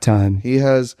lot yeah. of time. He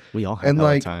has We all have And, that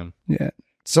like, time. Yeah.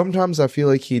 sometimes I feel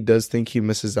like he does think he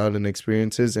misses out on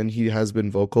experiences, and he has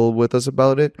been vocal with us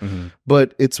about it. Mhm.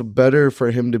 But it's better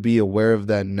for him to be aware of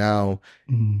that now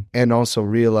Mhm. and also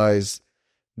realize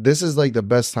this is like the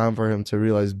best time for him to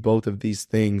realize both of these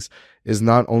things is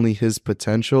not only his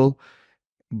potential,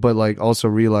 but like also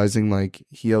realizing like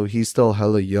he's still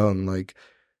hella young. Like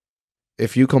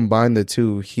if you combine the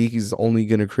two, he's only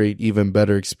gonna create even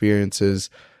better experiences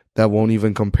that won't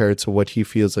even compare to what he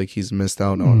feels like he's missed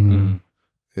out on. Mhm. Mhm.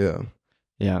 Yeah.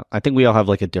 Yeah, I think we all have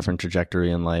like a different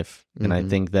trajectory in life, and I Mhm.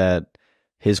 think that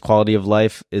his quality of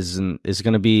life is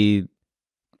going to be.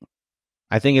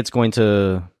 I think it's going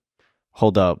to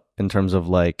hold up in terms of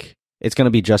like it's going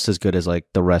to be just as good as like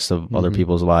the rest of other Mhm.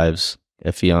 people's lives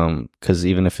if he because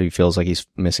even if he feels like he's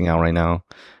missing out right now,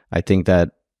 I think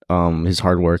that his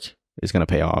hard work is going to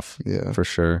pay off Yeah. for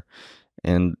sure,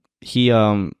 and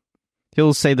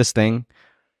he'll say this thing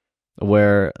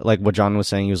where like what John was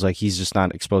saying, he was like he's just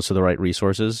not exposed to the right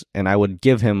resources, and I would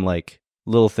give him like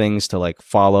little things to like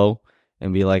follow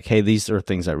and be like, hey, these are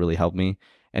things that really help me,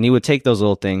 and he would take those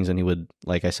little things and he would,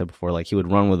 like I said before, like he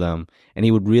would run with them and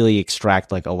he would really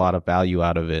extract like a lot of value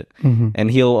out of it. Mhm.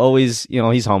 And he'll always,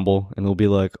 he's humble and he'll be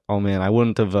like, oh man, I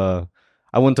wouldn't have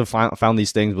found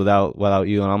these things without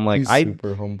you. And I'm like, He's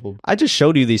super humble. I just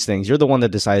showed you these things. You're the one that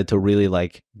decided to really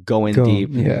like go in deep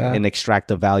Yeah. and extract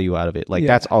the value out of it. Like Yeah.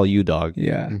 that's all you, dog.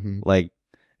 Yeah. Mhm. Like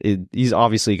he's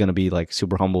obviously going to be like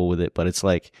super humble with it, but it's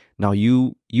like, no,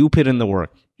 you put in the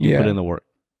work. You put in the work.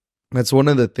 That's one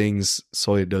of the things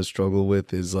Soy does struggle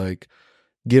with is like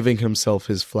giving himself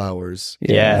his flowers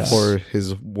Yes. for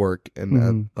his work, and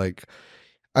Mhm.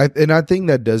 I think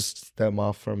that does stem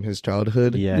off from his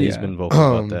childhood. Yeah, he's Yeah. been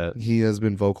vocal about that. He has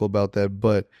been vocal about that,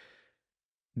 but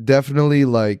definitely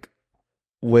like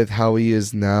with how he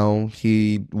is now,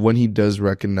 when he does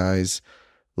recognize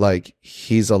like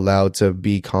he's allowed to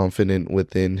be confident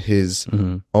within his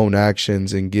Mhm. own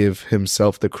actions and give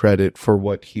himself the credit for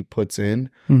what he puts in,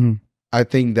 Mhm. I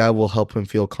think that will help him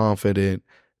feel confident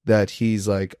that he's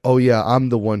like, oh yeah, I'm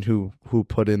the one who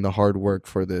put in the hard work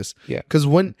for this. Yeah. Because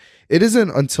when it isn't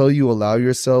until you allow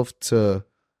yourself to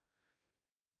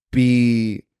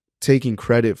be taking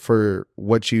credit for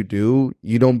what you do,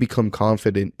 you don't become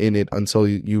confident in it until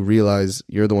you realize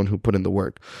you're the one who put in the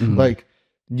work. Mhm. Like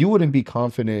you wouldn't be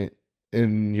confident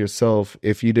in yourself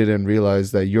if you didn't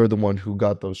realize that you're the one who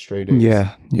got those straight A's.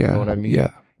 Yeah. Yeah. You know what I mean?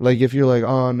 Yeah. Like if you're like,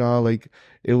 oh no, like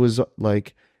it was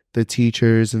like the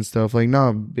teachers and stuff. Like,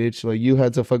 nah, bitch, like you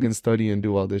had to fucking study and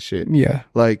do all this shit. Yeah.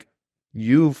 Like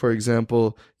you, for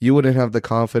example, you wouldn't have the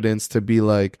confidence to be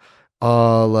like,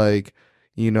 oh, like,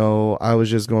 I was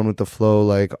just going with the flow.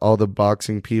 Like all the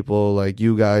boxing people, like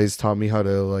you guys taught me how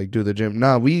to like do the gym.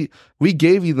 Nah, we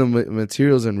gave you the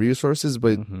materials and resources,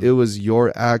 but Mhm. it was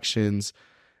your actions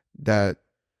that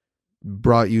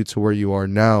brought you to where you are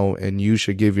now, and you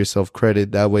should give yourself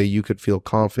credit. That way you could feel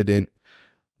confident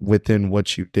within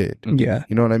what you did. Yeah.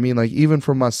 You know what I mean? Like even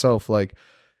for myself, like,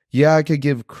 yeah, I could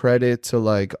give credit to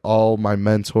like all my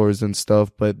mentors and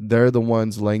stuff, but they're the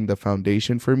ones laying the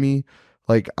foundation for me.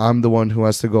 Like I'm the one who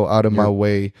has to go out of my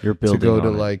way You're to building go to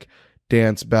on it. like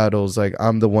dance battles. Like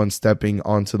I'm the one stepping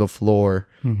onto the floor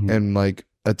Mhm. and like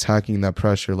attacking that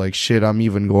pressure. Like shit, I'm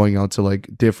even going out to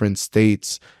like different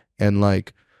states and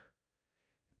like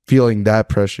feeling that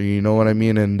pressure, you know what I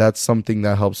mean? And that's something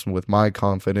that helps with my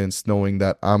confidence, knowing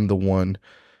that I'm the one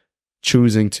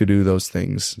choosing to do those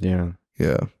things. Yeah.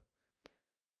 Yeah.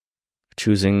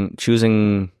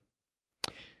 Choosing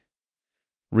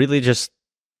really just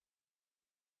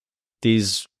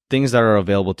these things that are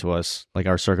available to us, like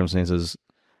our circumstances.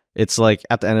 It's like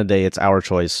at the end of the day, it's our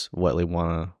choice what we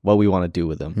want to do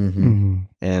with them. Mhm.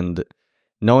 And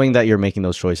knowing that you're making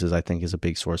those choices, I think, is a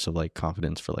big source of like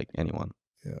confidence for like anyone.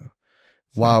 Yeah.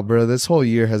 Wow, bro, this whole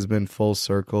year has been full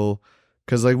circle.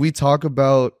 Cause like we talk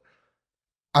about,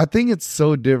 I think it's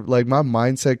so different. Like my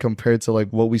mindset compared to like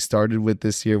what we started with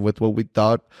this year, with what we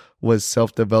thought was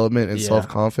self-development and Yeah.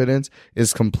 self-confidence,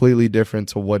 is completely different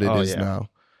to what it is Yeah. now.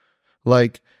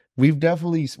 Like we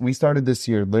started this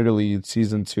year, literally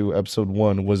season 2, episode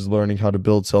 1 was learning how to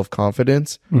build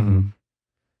self-confidence. Mhm.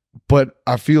 But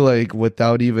I feel like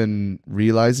without even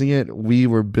realizing it, we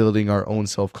were building our own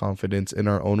self-confidence in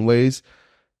our own ways.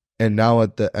 And now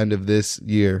at the end of this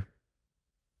year,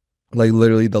 like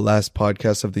literally the last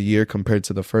podcast of the year compared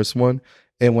to the first one,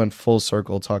 it went full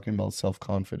circle talking about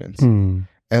self-confidence. Mhm.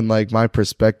 And like my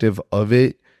perspective of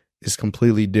it is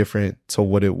completely different to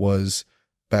what it was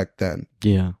back then.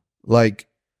 Yeah. Like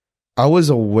I was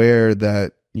aware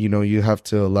that you know, you have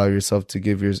to allow yourself to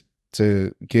give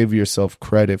yourself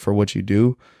credit for what you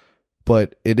do.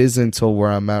 But it isn't until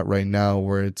where I'm at right now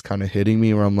where it's kind of hitting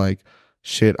me, where I'm like,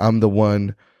 shit, I'm the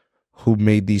one who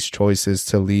made these choices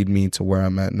to lead me to where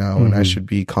I'm at now, and I should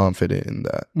be confident in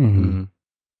that.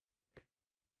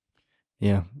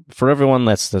 Yeah, for everyone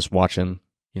that's watching,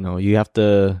 you know, you have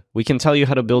to. We can tell you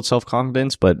how to build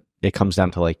self-confidence, but it comes down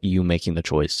to like you making the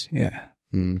choice. Yeah.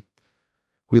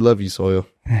 We love you, Soyo.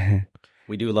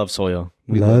 We do love Soyo.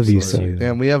 We love you, Soyo.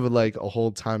 Damn, we have like a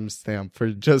whole timestamp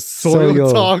for just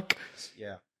Soyo talk.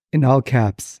 Yeah. In all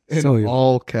caps. In Soyo.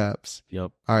 all caps.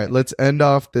 Yep. All right, let's end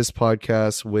off this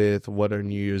podcast with what our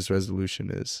New Year's resolution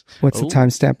is. What's the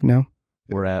timestamp now?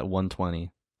 We're at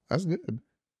 120. That's good.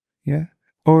 Yeah.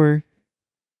 Or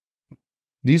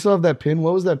Do you still have that pin?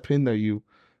 What was that pin that you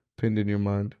pinned in your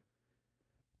mind?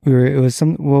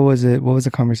 what was it? What was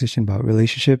the conversation about?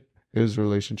 Relationship? It was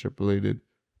relationship related.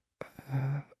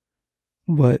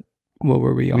 What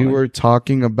were we on? We were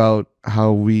talking about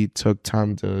how we took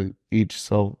time to each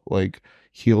self like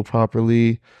heal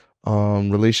properly.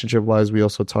 Relationship wise, we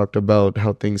also talked about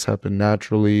how things happen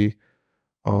naturally.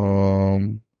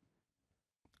 I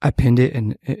pinned it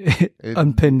and it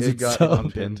unpins it got itself.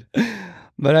 unpinned.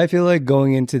 But I feel like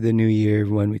going into the new year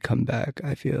when we come back,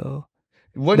 I feel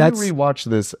When you rewatch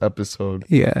this episode,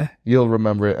 you'll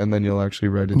remember it, and then you'll actually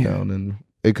write it down, and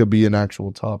it could be an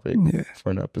actual topic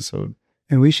for an episode.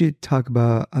 And we should talk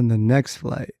about on the next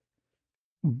flight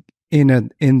in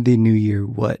the new year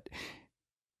what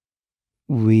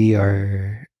we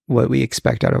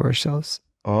expect out of ourselves.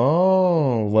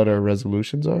 Oh, what our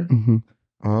resolutions are?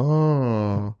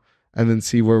 Oh, and then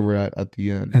see where we're at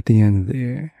the end. At the end of the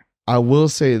year. I will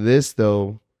say this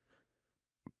though.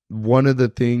 One of the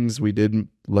things we didn't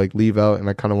like leave out, and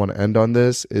I kind of want to end on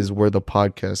this, is where the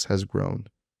podcast has grown.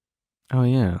 Oh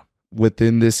yeah.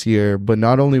 Within this year, but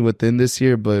not only within this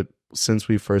year, but since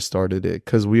we first started it,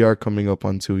 because we are coming up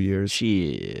on 2 years.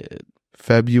 Shit.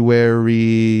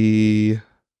 February.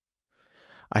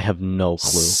 I have no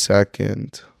clue.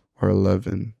 2nd or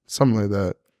 11, something like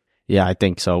that. Yeah, I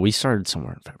think so. We started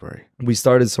somewhere in February. We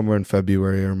started somewhere in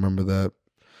February. I remember that.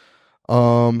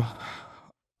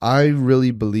 I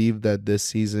really believe that this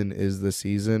season is the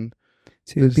season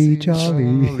to be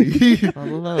jolly.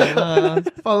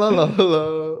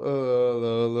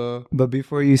 But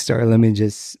before you start, let me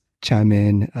just chime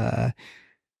in.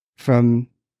 From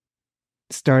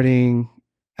starting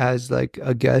as like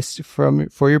a guest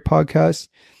for your podcast,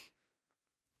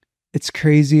 it's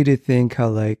crazy to think how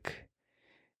like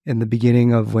in the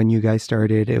beginning of when you guys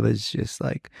started, it was just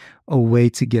like a way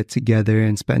to get together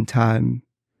and spend time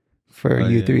for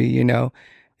you three, you know?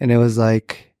 And it was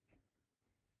like,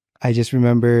 I just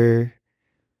remember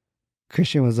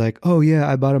Christian was like, oh yeah,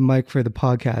 I bought a mic for the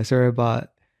podcast, or I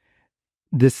bought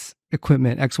this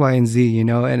equipment, X, Y, and Z, you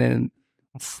know? And then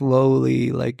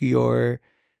slowly like your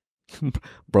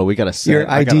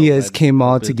ideas came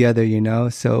all together, you know?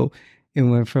 So it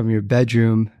went from your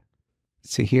bedroom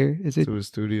to here, is it? To a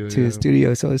studio. To a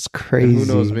studio. So it's crazy. And who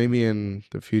knows? Maybe in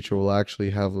the future we'll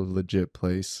actually have a legit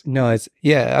place. No,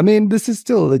 I mean, this is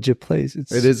still a legit place.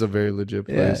 It is a very legit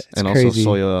place. Yeah, and crazy.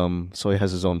 Also, Soya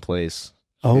has his own place.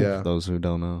 Oh, yeah. For those who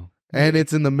don't know. And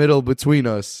it's in the middle between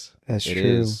us. That's It true.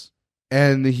 is.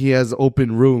 And he has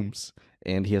open rooms.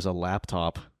 And he has a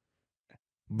laptop.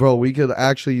 Bro, we could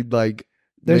actually like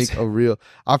make a real.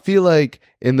 I feel like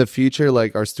in the future,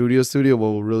 like our studio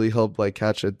will really help like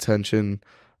catch attention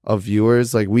of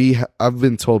viewers. Like I've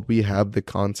been told we have the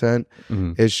content.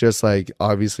 It's just like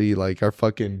obviously like our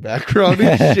fucking background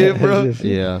and shit, bro.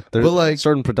 Yeah, there's like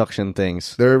certain production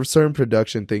things. There are certain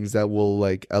production things that will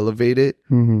like elevate it.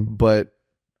 But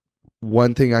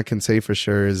one thing I can say for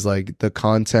sure is like the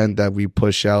content that we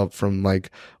push out from like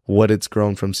what it's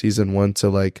grown from season 1 to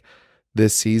like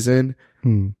this season.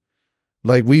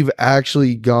 Like we've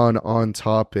actually gone on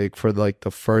topic for like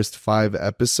the first 5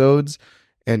 episodes,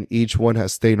 and each one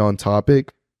has stayed on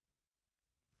topic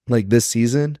like this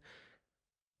season.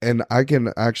 And I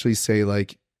can actually say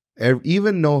like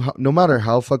even no matter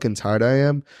how fucking tired I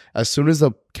am, as soon as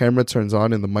the camera turns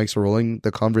on and the mics are rolling,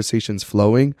 the conversation's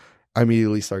flowing, I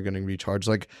immediately start getting recharged.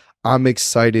 Like I'm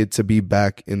excited to be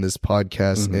back in this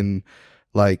podcast, and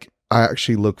like I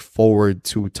actually look forward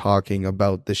to talking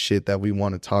about the shit that we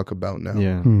want to talk about now.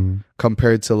 Yeah.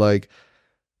 Compared to like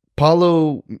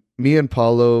me and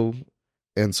Paulo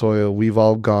and Soya, we've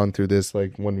all gone through this.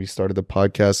 Like when we started the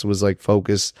podcast, it was like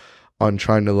focused on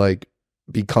trying to like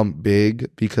become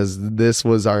big, because this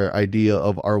was our idea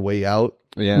of our way out.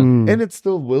 Yeah. And it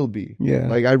still will be. Yeah.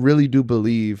 Like I really do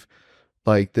believe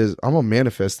Like this, I'm gonna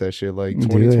manifest that shit. Like Do it.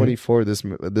 2024, this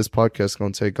podcast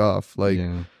gonna take off. Like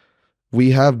Yeah.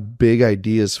 we have big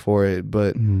ideas for it,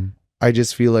 but Mhm. I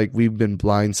just feel like we've been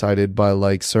blindsided by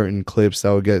like certain clips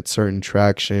that would get certain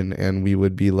traction, and we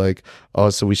would be like,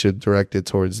 oh, so we should direct it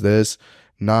towards this.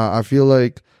 Nah, I feel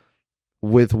like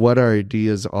with what our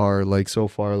ideas are, like so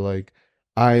far, like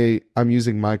I'm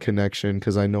using my connection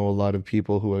because I know a lot of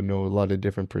people who know a lot of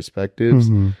different perspectives,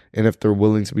 Mhm. and if they're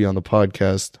willing to be on the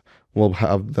podcast, we'll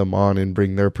have them on and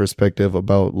bring their perspective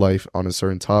about life on a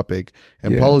certain topic.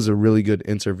 And Yeah. Paulo's a really good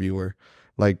interviewer.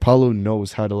 Like Paulo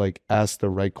knows how to like ask the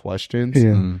right questions.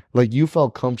 Yeah. Mm. Like you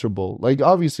felt comfortable. Like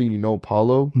obviously you know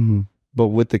Paulo, Mhm. but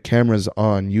with the cameras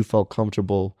on, you felt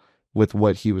comfortable with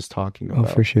what he was talking Oh,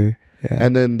 about. for sure. Yeah.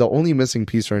 And then the only missing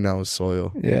piece right now is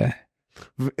Soil. Yeah.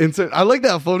 I like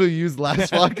that photo you used last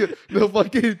fucking the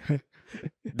fucking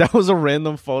That was a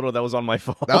random photo that was on my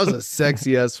phone. that was a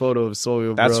sexy ass photo of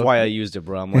Soil. That's bro. why I used it,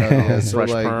 bro. I'm like, Yeah, oh, so fresh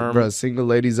like, perm. bro, single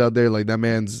ladies out there, like that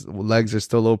man's legs are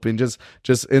still open. Just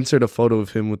insert a photo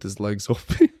of him with his legs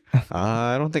open.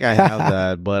 I don't think I have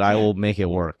that, but I will make it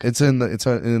work. It's in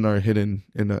our hidden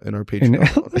in our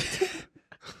Patreon.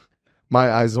 My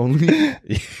eyes only.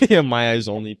 Yeah, my eyes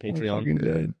only I'm Patreon. fucking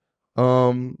dead.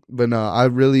 But no, I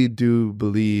really do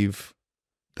believe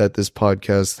that this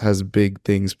podcast has big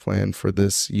things planned for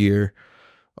this year,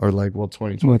 or like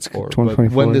 2024. What's But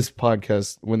 2024?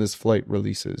 when this flight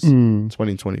releases, Mm.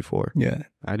 2024. Yeah.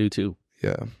 I do too.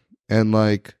 Yeah, and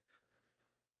like,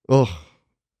 oh,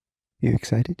 You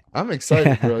excited? I'm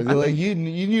excited, bro. Like you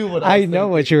knew what I know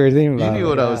what you were thinking You about. knew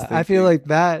what I was I feel thinking. like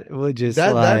that would just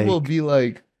that like will be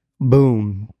like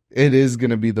boom. it is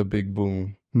gonna be the big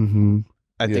boom. Mm-hmm.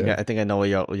 I think I know what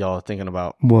y'all are thinking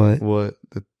about. What? What?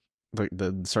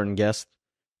 The certain guest.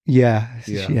 Yeah.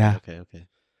 Yeah. Yeah. Okay.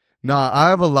 Nah, I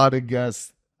have a lot of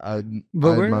guests. But in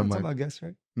we're my not mind. talking about guests,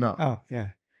 right? No, Oh, yeah.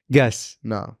 Guess.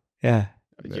 no, Yeah.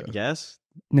 Yeah. Yes.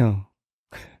 No.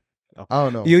 I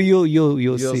don't know. You'll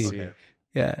You'll see. see.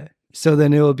 Yeah. So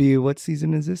then it will be, what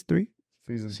season is this? 3?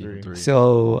 Season 3.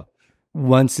 So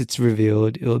once it's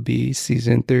revealed, it'll be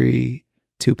season 3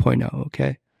 2.0.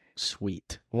 Okay.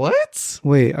 Sweet. What?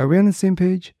 Wait, are we on the same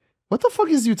page? What the fuck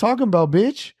is you talking about,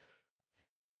 bitch?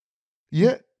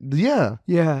 Yeah.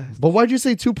 Yeah. But why'd you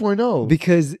say 2.0?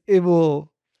 Because it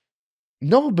will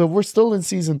No, but we're still in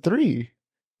season 3.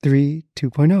 3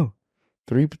 2.0.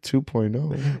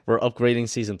 2.0. We're upgrading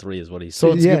season 3, is what he So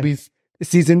said. it's Yeah. gonna be,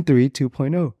 Season 3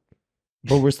 2.0.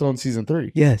 but we're still in season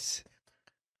 3. Yes.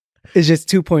 It's just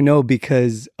 2.0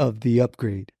 because of the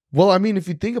upgrade. Well, I mean, if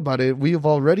you think about it, we have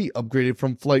already upgraded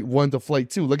from flight 1 to flight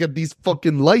 2. Look at these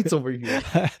fucking lights over here.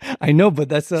 I know, but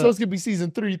that's So it's gonna be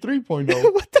season 3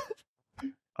 3.0. what the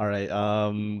All right.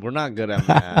 We're not good at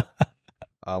math.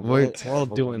 Wait. We're all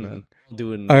Fuck doing.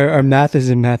 our math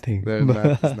isn't mathing.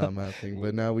 Math is not mathing,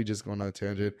 but now we just going on a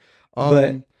tangent.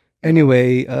 But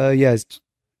anyway, yes,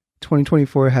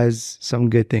 2024 has some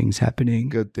good things happening.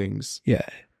 Good things. Yeah.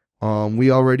 We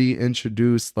already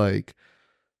introduced like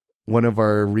one of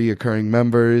our reoccurring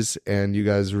members, and you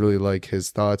guys really like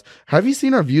his thoughts. Have you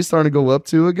seen our views starting to go up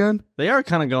too again? They are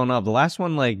kind of going up. The last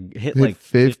one hit Hit like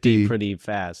 50 50 pretty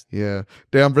fast. Yeah.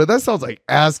 Damn, bro, that sounds like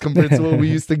ass compared to what we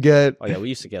used to get. Oh yeah, we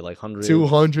used to get like 100,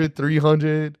 200,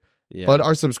 300. Yeah. But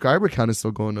our subscriber count is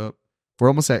still going up. We're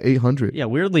almost at 800. Yeah,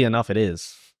 weirdly enough, it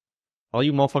is. All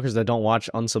you motherfuckers that don't watch,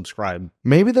 unsubscribe.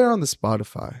 Maybe they're on the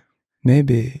Spotify.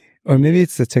 Maybe. Or maybe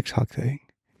it's the TikTok thing.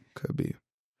 Could be.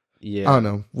 Yeah. I don't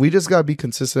know. We just gotta be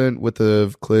consistent with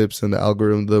the clips, and the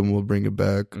algorithm will bring it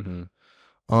back.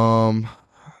 Mhm.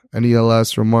 Any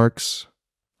last remarks?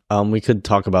 We could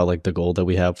talk about like the goal that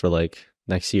we have for like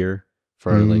next year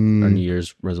for like our New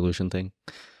Year's resolution thing.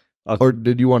 Or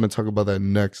did you want to talk about that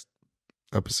next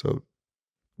episode?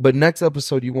 But next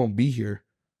episode you won't be here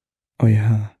Oh,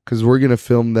 yeah. because we're gonna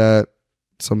film that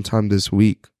sometime this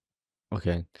week.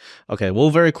 Okay. We'll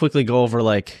very quickly go over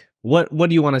like what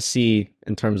do you want to see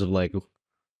in terms of like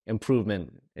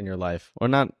improvement in your life, or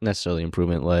not necessarily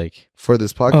improvement, like For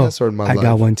this podcast or in my I life?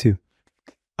 got one too.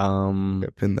 Yeah,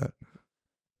 pin that.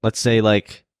 let's say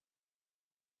like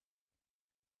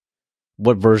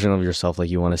what version of yourself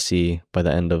like you want to see by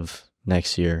the end of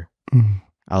next year. Mm.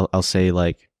 I'll say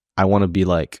like I want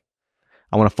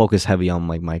to focus heavy on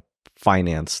like my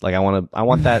finance. Like I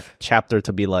want that chapter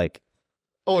to be like,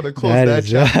 I want to close that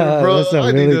chapter, bro. That's a I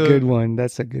really need to- good one.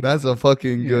 That's a good That's a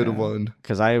fucking good Yeah. one.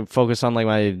 because I focus on like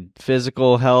my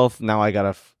physical health. Now I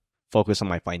gotta focus on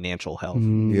my financial health.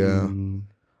 Mm.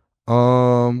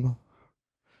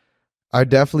 I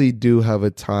definitely do have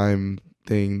a time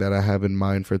thing that I have in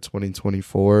mind for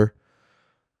 2024.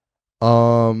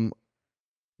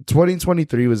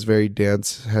 2023 was very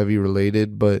dance heavy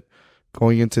related, but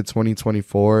going into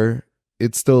 2024,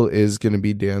 it still is going to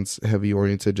be dance heavy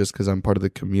oriented just because I'm part of the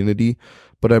community,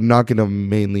 but I'm not going to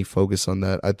mainly focus on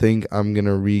that. I think I'm going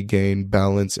to regain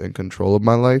balance and control of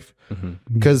my life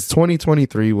because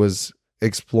 2023 was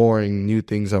exploring new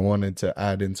things I wanted to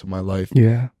add into my life.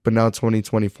 Yeah. But now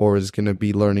 2024 is going to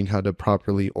be learning how to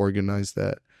properly organize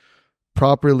that.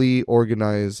 Properly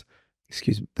organize,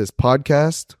 Excuse me. this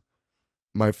podcast,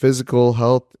 my physical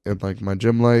health and like my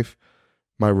gym life,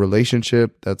 my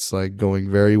relationship that's like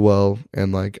going very well,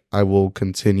 and like I will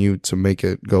continue to make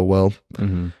it go well.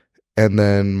 And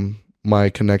then my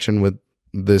connection with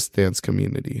this dance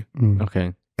community.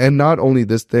 Okay. And not only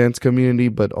this dance community,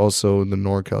 but also the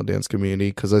NorCal dance community,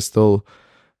 because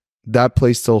that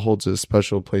place still holds a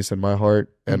special place in my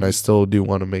heart, and I still do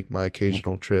want to make my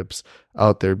occasional trips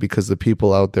out there because the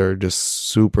people out there are just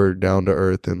super down to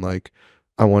earth, and like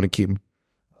I want to keep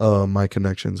my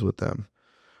connections with them.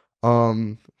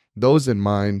 Those in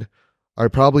mind, I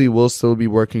probably will still be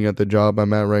working at the job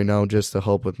I'm at right now just to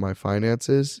help with my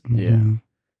finances. Yeah.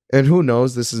 And who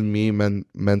knows, this is me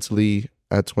mentally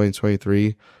at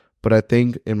 2023, but I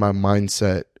think in my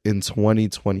mindset in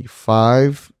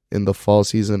 2025, in the fall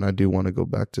season, I do want to go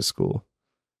back to school.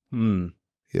 Yeah.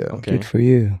 Okay. Good for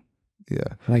you.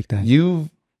 Yeah. I like that.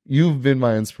 You've been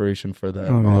my inspiration for that,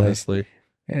 Oh, really? honestly.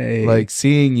 Hey. Like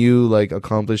seeing you like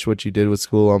accomplish what you did with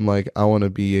school, I'm like, I want to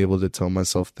be able to tell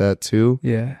myself that too.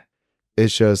 Yeah.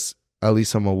 It's just, at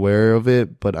least I'm aware of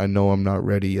it, but I know I'm not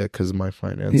ready yet because of my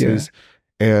finances.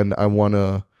 And I want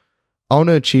to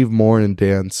achieve more in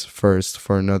dance first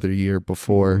for another year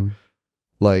before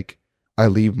like I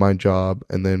leave my job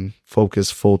and then focus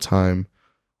full time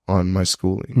on my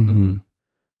schooling.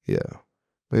 Yeah.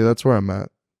 But yeah, that's where I'm at.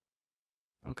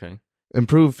 Okay.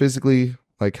 Improve physically,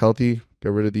 like healthy,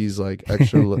 get rid of these like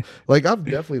extra like I've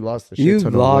definitely lost a shit You've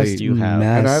ton of lost weight. You have.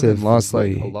 And I haven't lost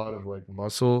like massively. a lot of like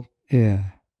muscle. Yeah.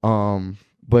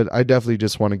 But I definitely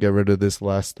just want to get rid of this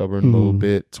last stubborn little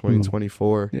bit.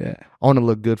 2024. Yeah. I want to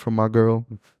look good for my girl.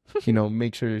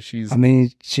 Make sure she's. I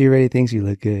mean, she already thinks you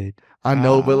look good. I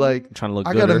know, but like I'm trying to look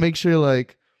I gooder. gotta make sure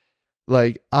like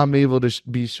I'm able to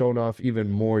be shown off even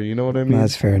more. You know what I mean?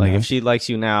 That's fair Like enough. if she likes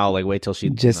you now, like wait till she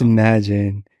Just no.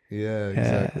 imagine. Yeah,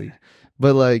 exactly.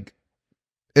 But like,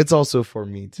 it's also for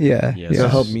me too. Yeah. Yes. To Yeah.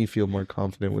 help me feel more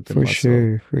confident within For myself.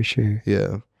 sure. For sure.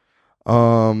 Yeah.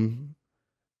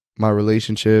 My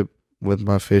relationship with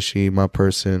my fishy, my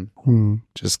person,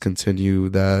 just continue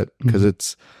that because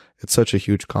it's such a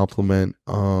huge compliment.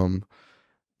 And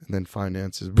then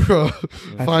finances, bro.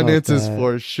 I Finances felt that.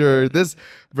 for sure. This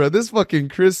fucking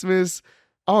Christmas,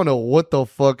 I don't know what the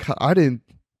fuck. I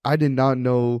did not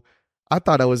know. I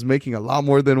thought I was making a lot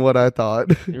more than what I thought.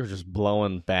 You were just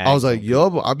blowing back. I was like, yo,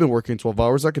 but I've been working 12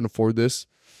 hours. I can afford this.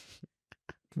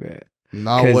 Right.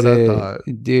 Not what I thought.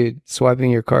 Dude,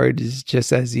 swiping your card is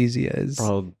just as easy as.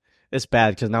 bro, it's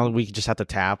bad because now we just have to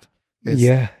tap,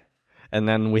 Yeah. and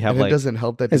then we have And like it doesn't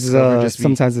help that It's Discover just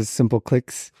sometimes it's simple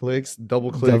clicks. clicks, double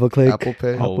click, Double-click. Apple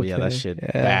Pay. Oh, Apple yeah, that Pay. shit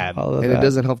bad. all of And it that.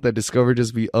 doesn't help that Discover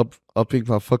just be upping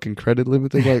my fucking credit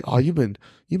limit. They're like, oh, you've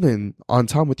been on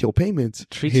time with your payments.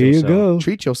 treat Here you yourself. go.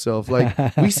 Treat yourself. Like,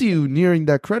 we see you nearing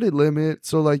that credit limit.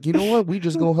 So like, you know what? We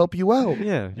just gonna help you out.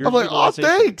 Yeah, your I'm like, oh, utilization-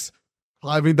 thanks.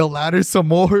 Climbing the ladder some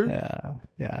more. Yeah.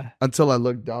 Yeah. Until I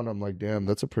look down, I'm like, damn,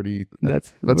 that's a pretty.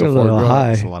 That's That's we're a a little far high.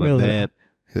 That's a lot We're of little- debt.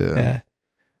 Yeah. Yeah.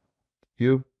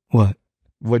 You? What?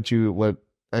 What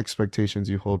expectations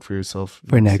you hold for yourself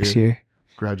For next year?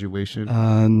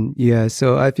 Graduation. Yeah,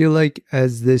 so I feel like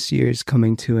as this year is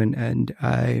coming to an end,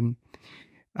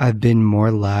 I've been more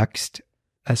laxed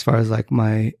as far as like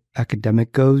my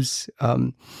academic goes.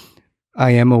 I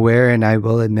am aware and I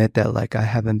will admit that like I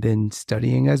haven't been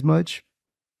studying as much.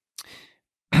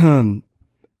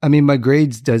 I mean, my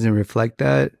grades doesn't reflect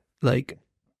that. Like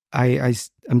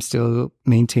I'm still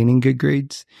maintaining good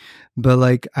grades, but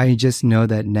like I just know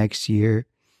that next year,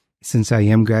 since I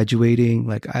am graduating,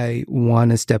 like I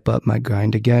want to step up my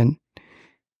grind again.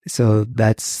 So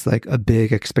that's like a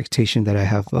big expectation that I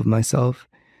have of myself.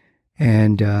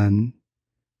 And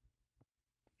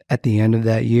at the end of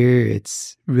that year,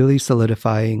 it's really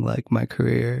solidifying like my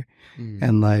career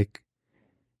and like,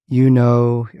 you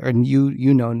know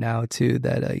now too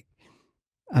that like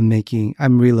I'm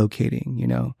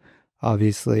relocating,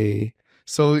 obviously.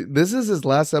 So this is his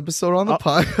last episode on the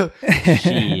pod.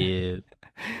 Shit.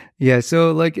 Yeah,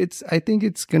 so like I think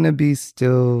it's gonna be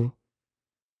still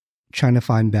trying to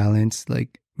find balance,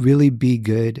 like really be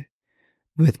good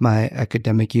with my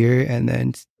academic year and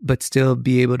then but still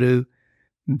be able to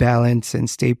balance and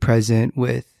stay present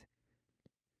with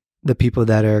the people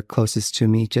that are closest to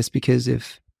me, just because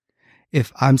if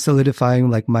if I'm solidifying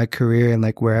like my career and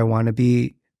like where I want to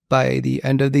be by the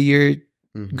end of the year,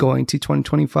 Mhm. going to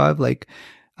 2025, like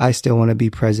I still want to be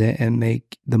present and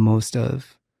make the most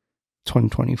of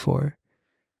 2024.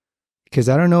 Because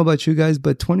I don't know about you guys,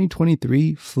 but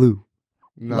 2023 flew.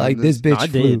 No, Like this bitch I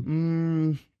flew.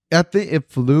 did. I think it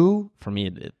flew, For me,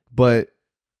 it did. but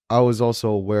I was also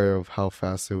aware of how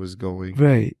fast it was going.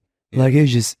 Right. Yeah. Like it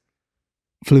just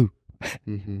flew.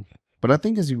 Hmm. But I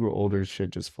think as you grow older, shit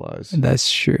just flies.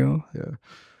 That's true. Yeah.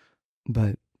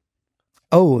 But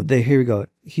here we go.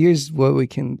 Here's what we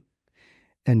can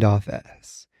end off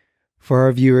as. For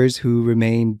our viewers who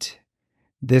remained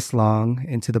this long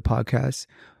into the podcast,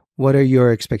 what are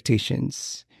your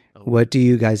expectations? What do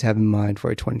you guys have in mind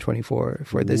for 2024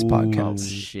 for this Ooh. Oh, podcast?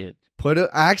 shit.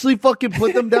 I actually fucking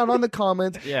put them down on the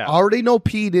comments. Yeah. I already know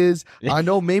Pete is. I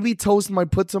know maybe Toast might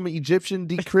put some Egyptian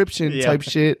decryption Yeah. type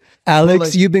shit. Alex,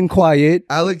 like- you've been quiet.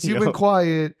 Alex, you've been Yo.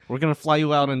 quiet. We're going to fly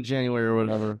you out in January or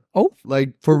whatever.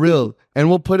 Like for real. And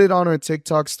we'll put it on our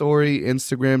TikTok story,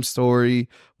 Instagram story.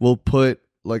 We'll put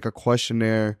like a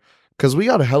questionnaire. Because we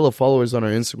got a hella followers on our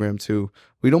Instagram too.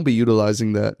 We don't be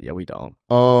utilizing that. Yeah, we don't.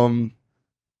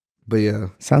 But yeah.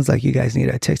 Sounds like you guys need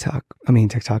a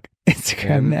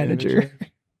Instagram manager.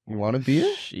 You want to be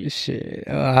it? Shit. Shit.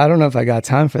 I don't know if I got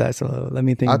time for that, so let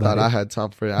me think I about thought it. I had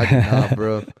time for it. I did not,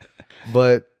 bro.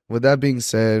 But with that being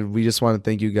said, we just want to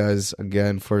thank you guys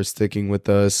again for sticking with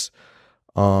us.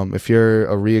 If you're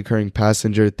a reoccurring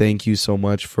passenger, thank you so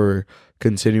much for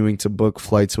continuing to book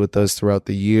flights with us throughout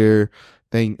the year.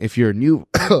 If you're a new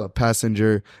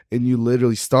passenger and you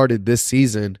literally started this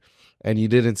season and you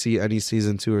didn't see any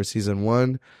season 2 or season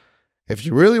 1, if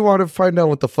you really want to find out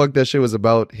what the fuck that shit was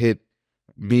about, hit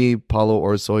me, Paulo,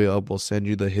 or Soya up. We'll send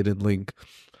you the hidden link.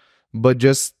 But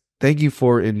just thank you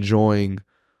for enjoying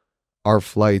our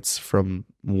flights from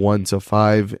 1 to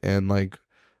 5. And like,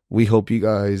 we hope you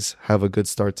guys have a good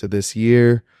start to this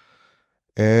year.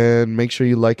 And make sure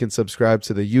you like and subscribe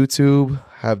to the YouTube.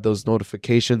 Have those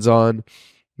notifications on.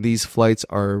 These flights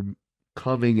are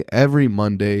coming every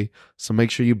Monday, so make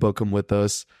sure you book them with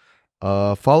us.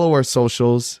 Follow our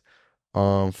socials.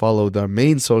 Follow the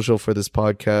main social for this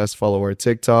podcast. Follow our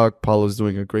TikTok. Paulo's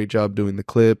doing a great job doing the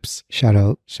clips. Shout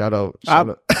out. Shout out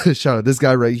shout out this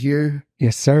guy right here.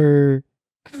 Yes, sir.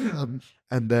 And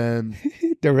then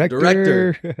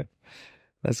Director.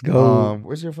 Let's go.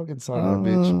 where's your fucking son,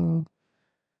 bitch?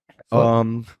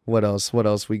 What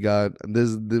else we got?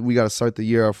 We got to start the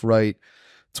year off right.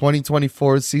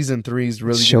 2024 season 3 is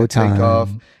really going to take off,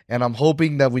 and I'm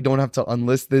hoping that we don't have to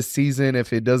unlist this season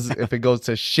if it goes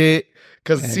to shit.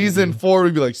 Because season 4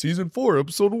 would be like season 4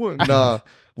 episode 1. Nah,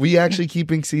 we actually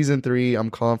keeping season 3. I'm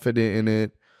confident in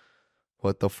it.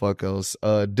 What the fuck else?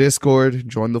 Discord.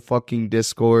 Join the fucking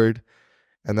Discord.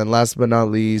 And then last but not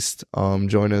least,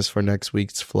 join us for next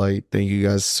week's flight. Thank you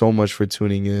guys so much for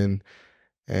tuning in.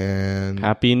 And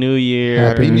Happy New Year.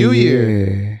 Happy New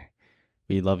Year.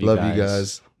 We love you Love guys. you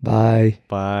guys. Bye.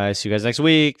 Bye. See you guys next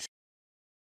week.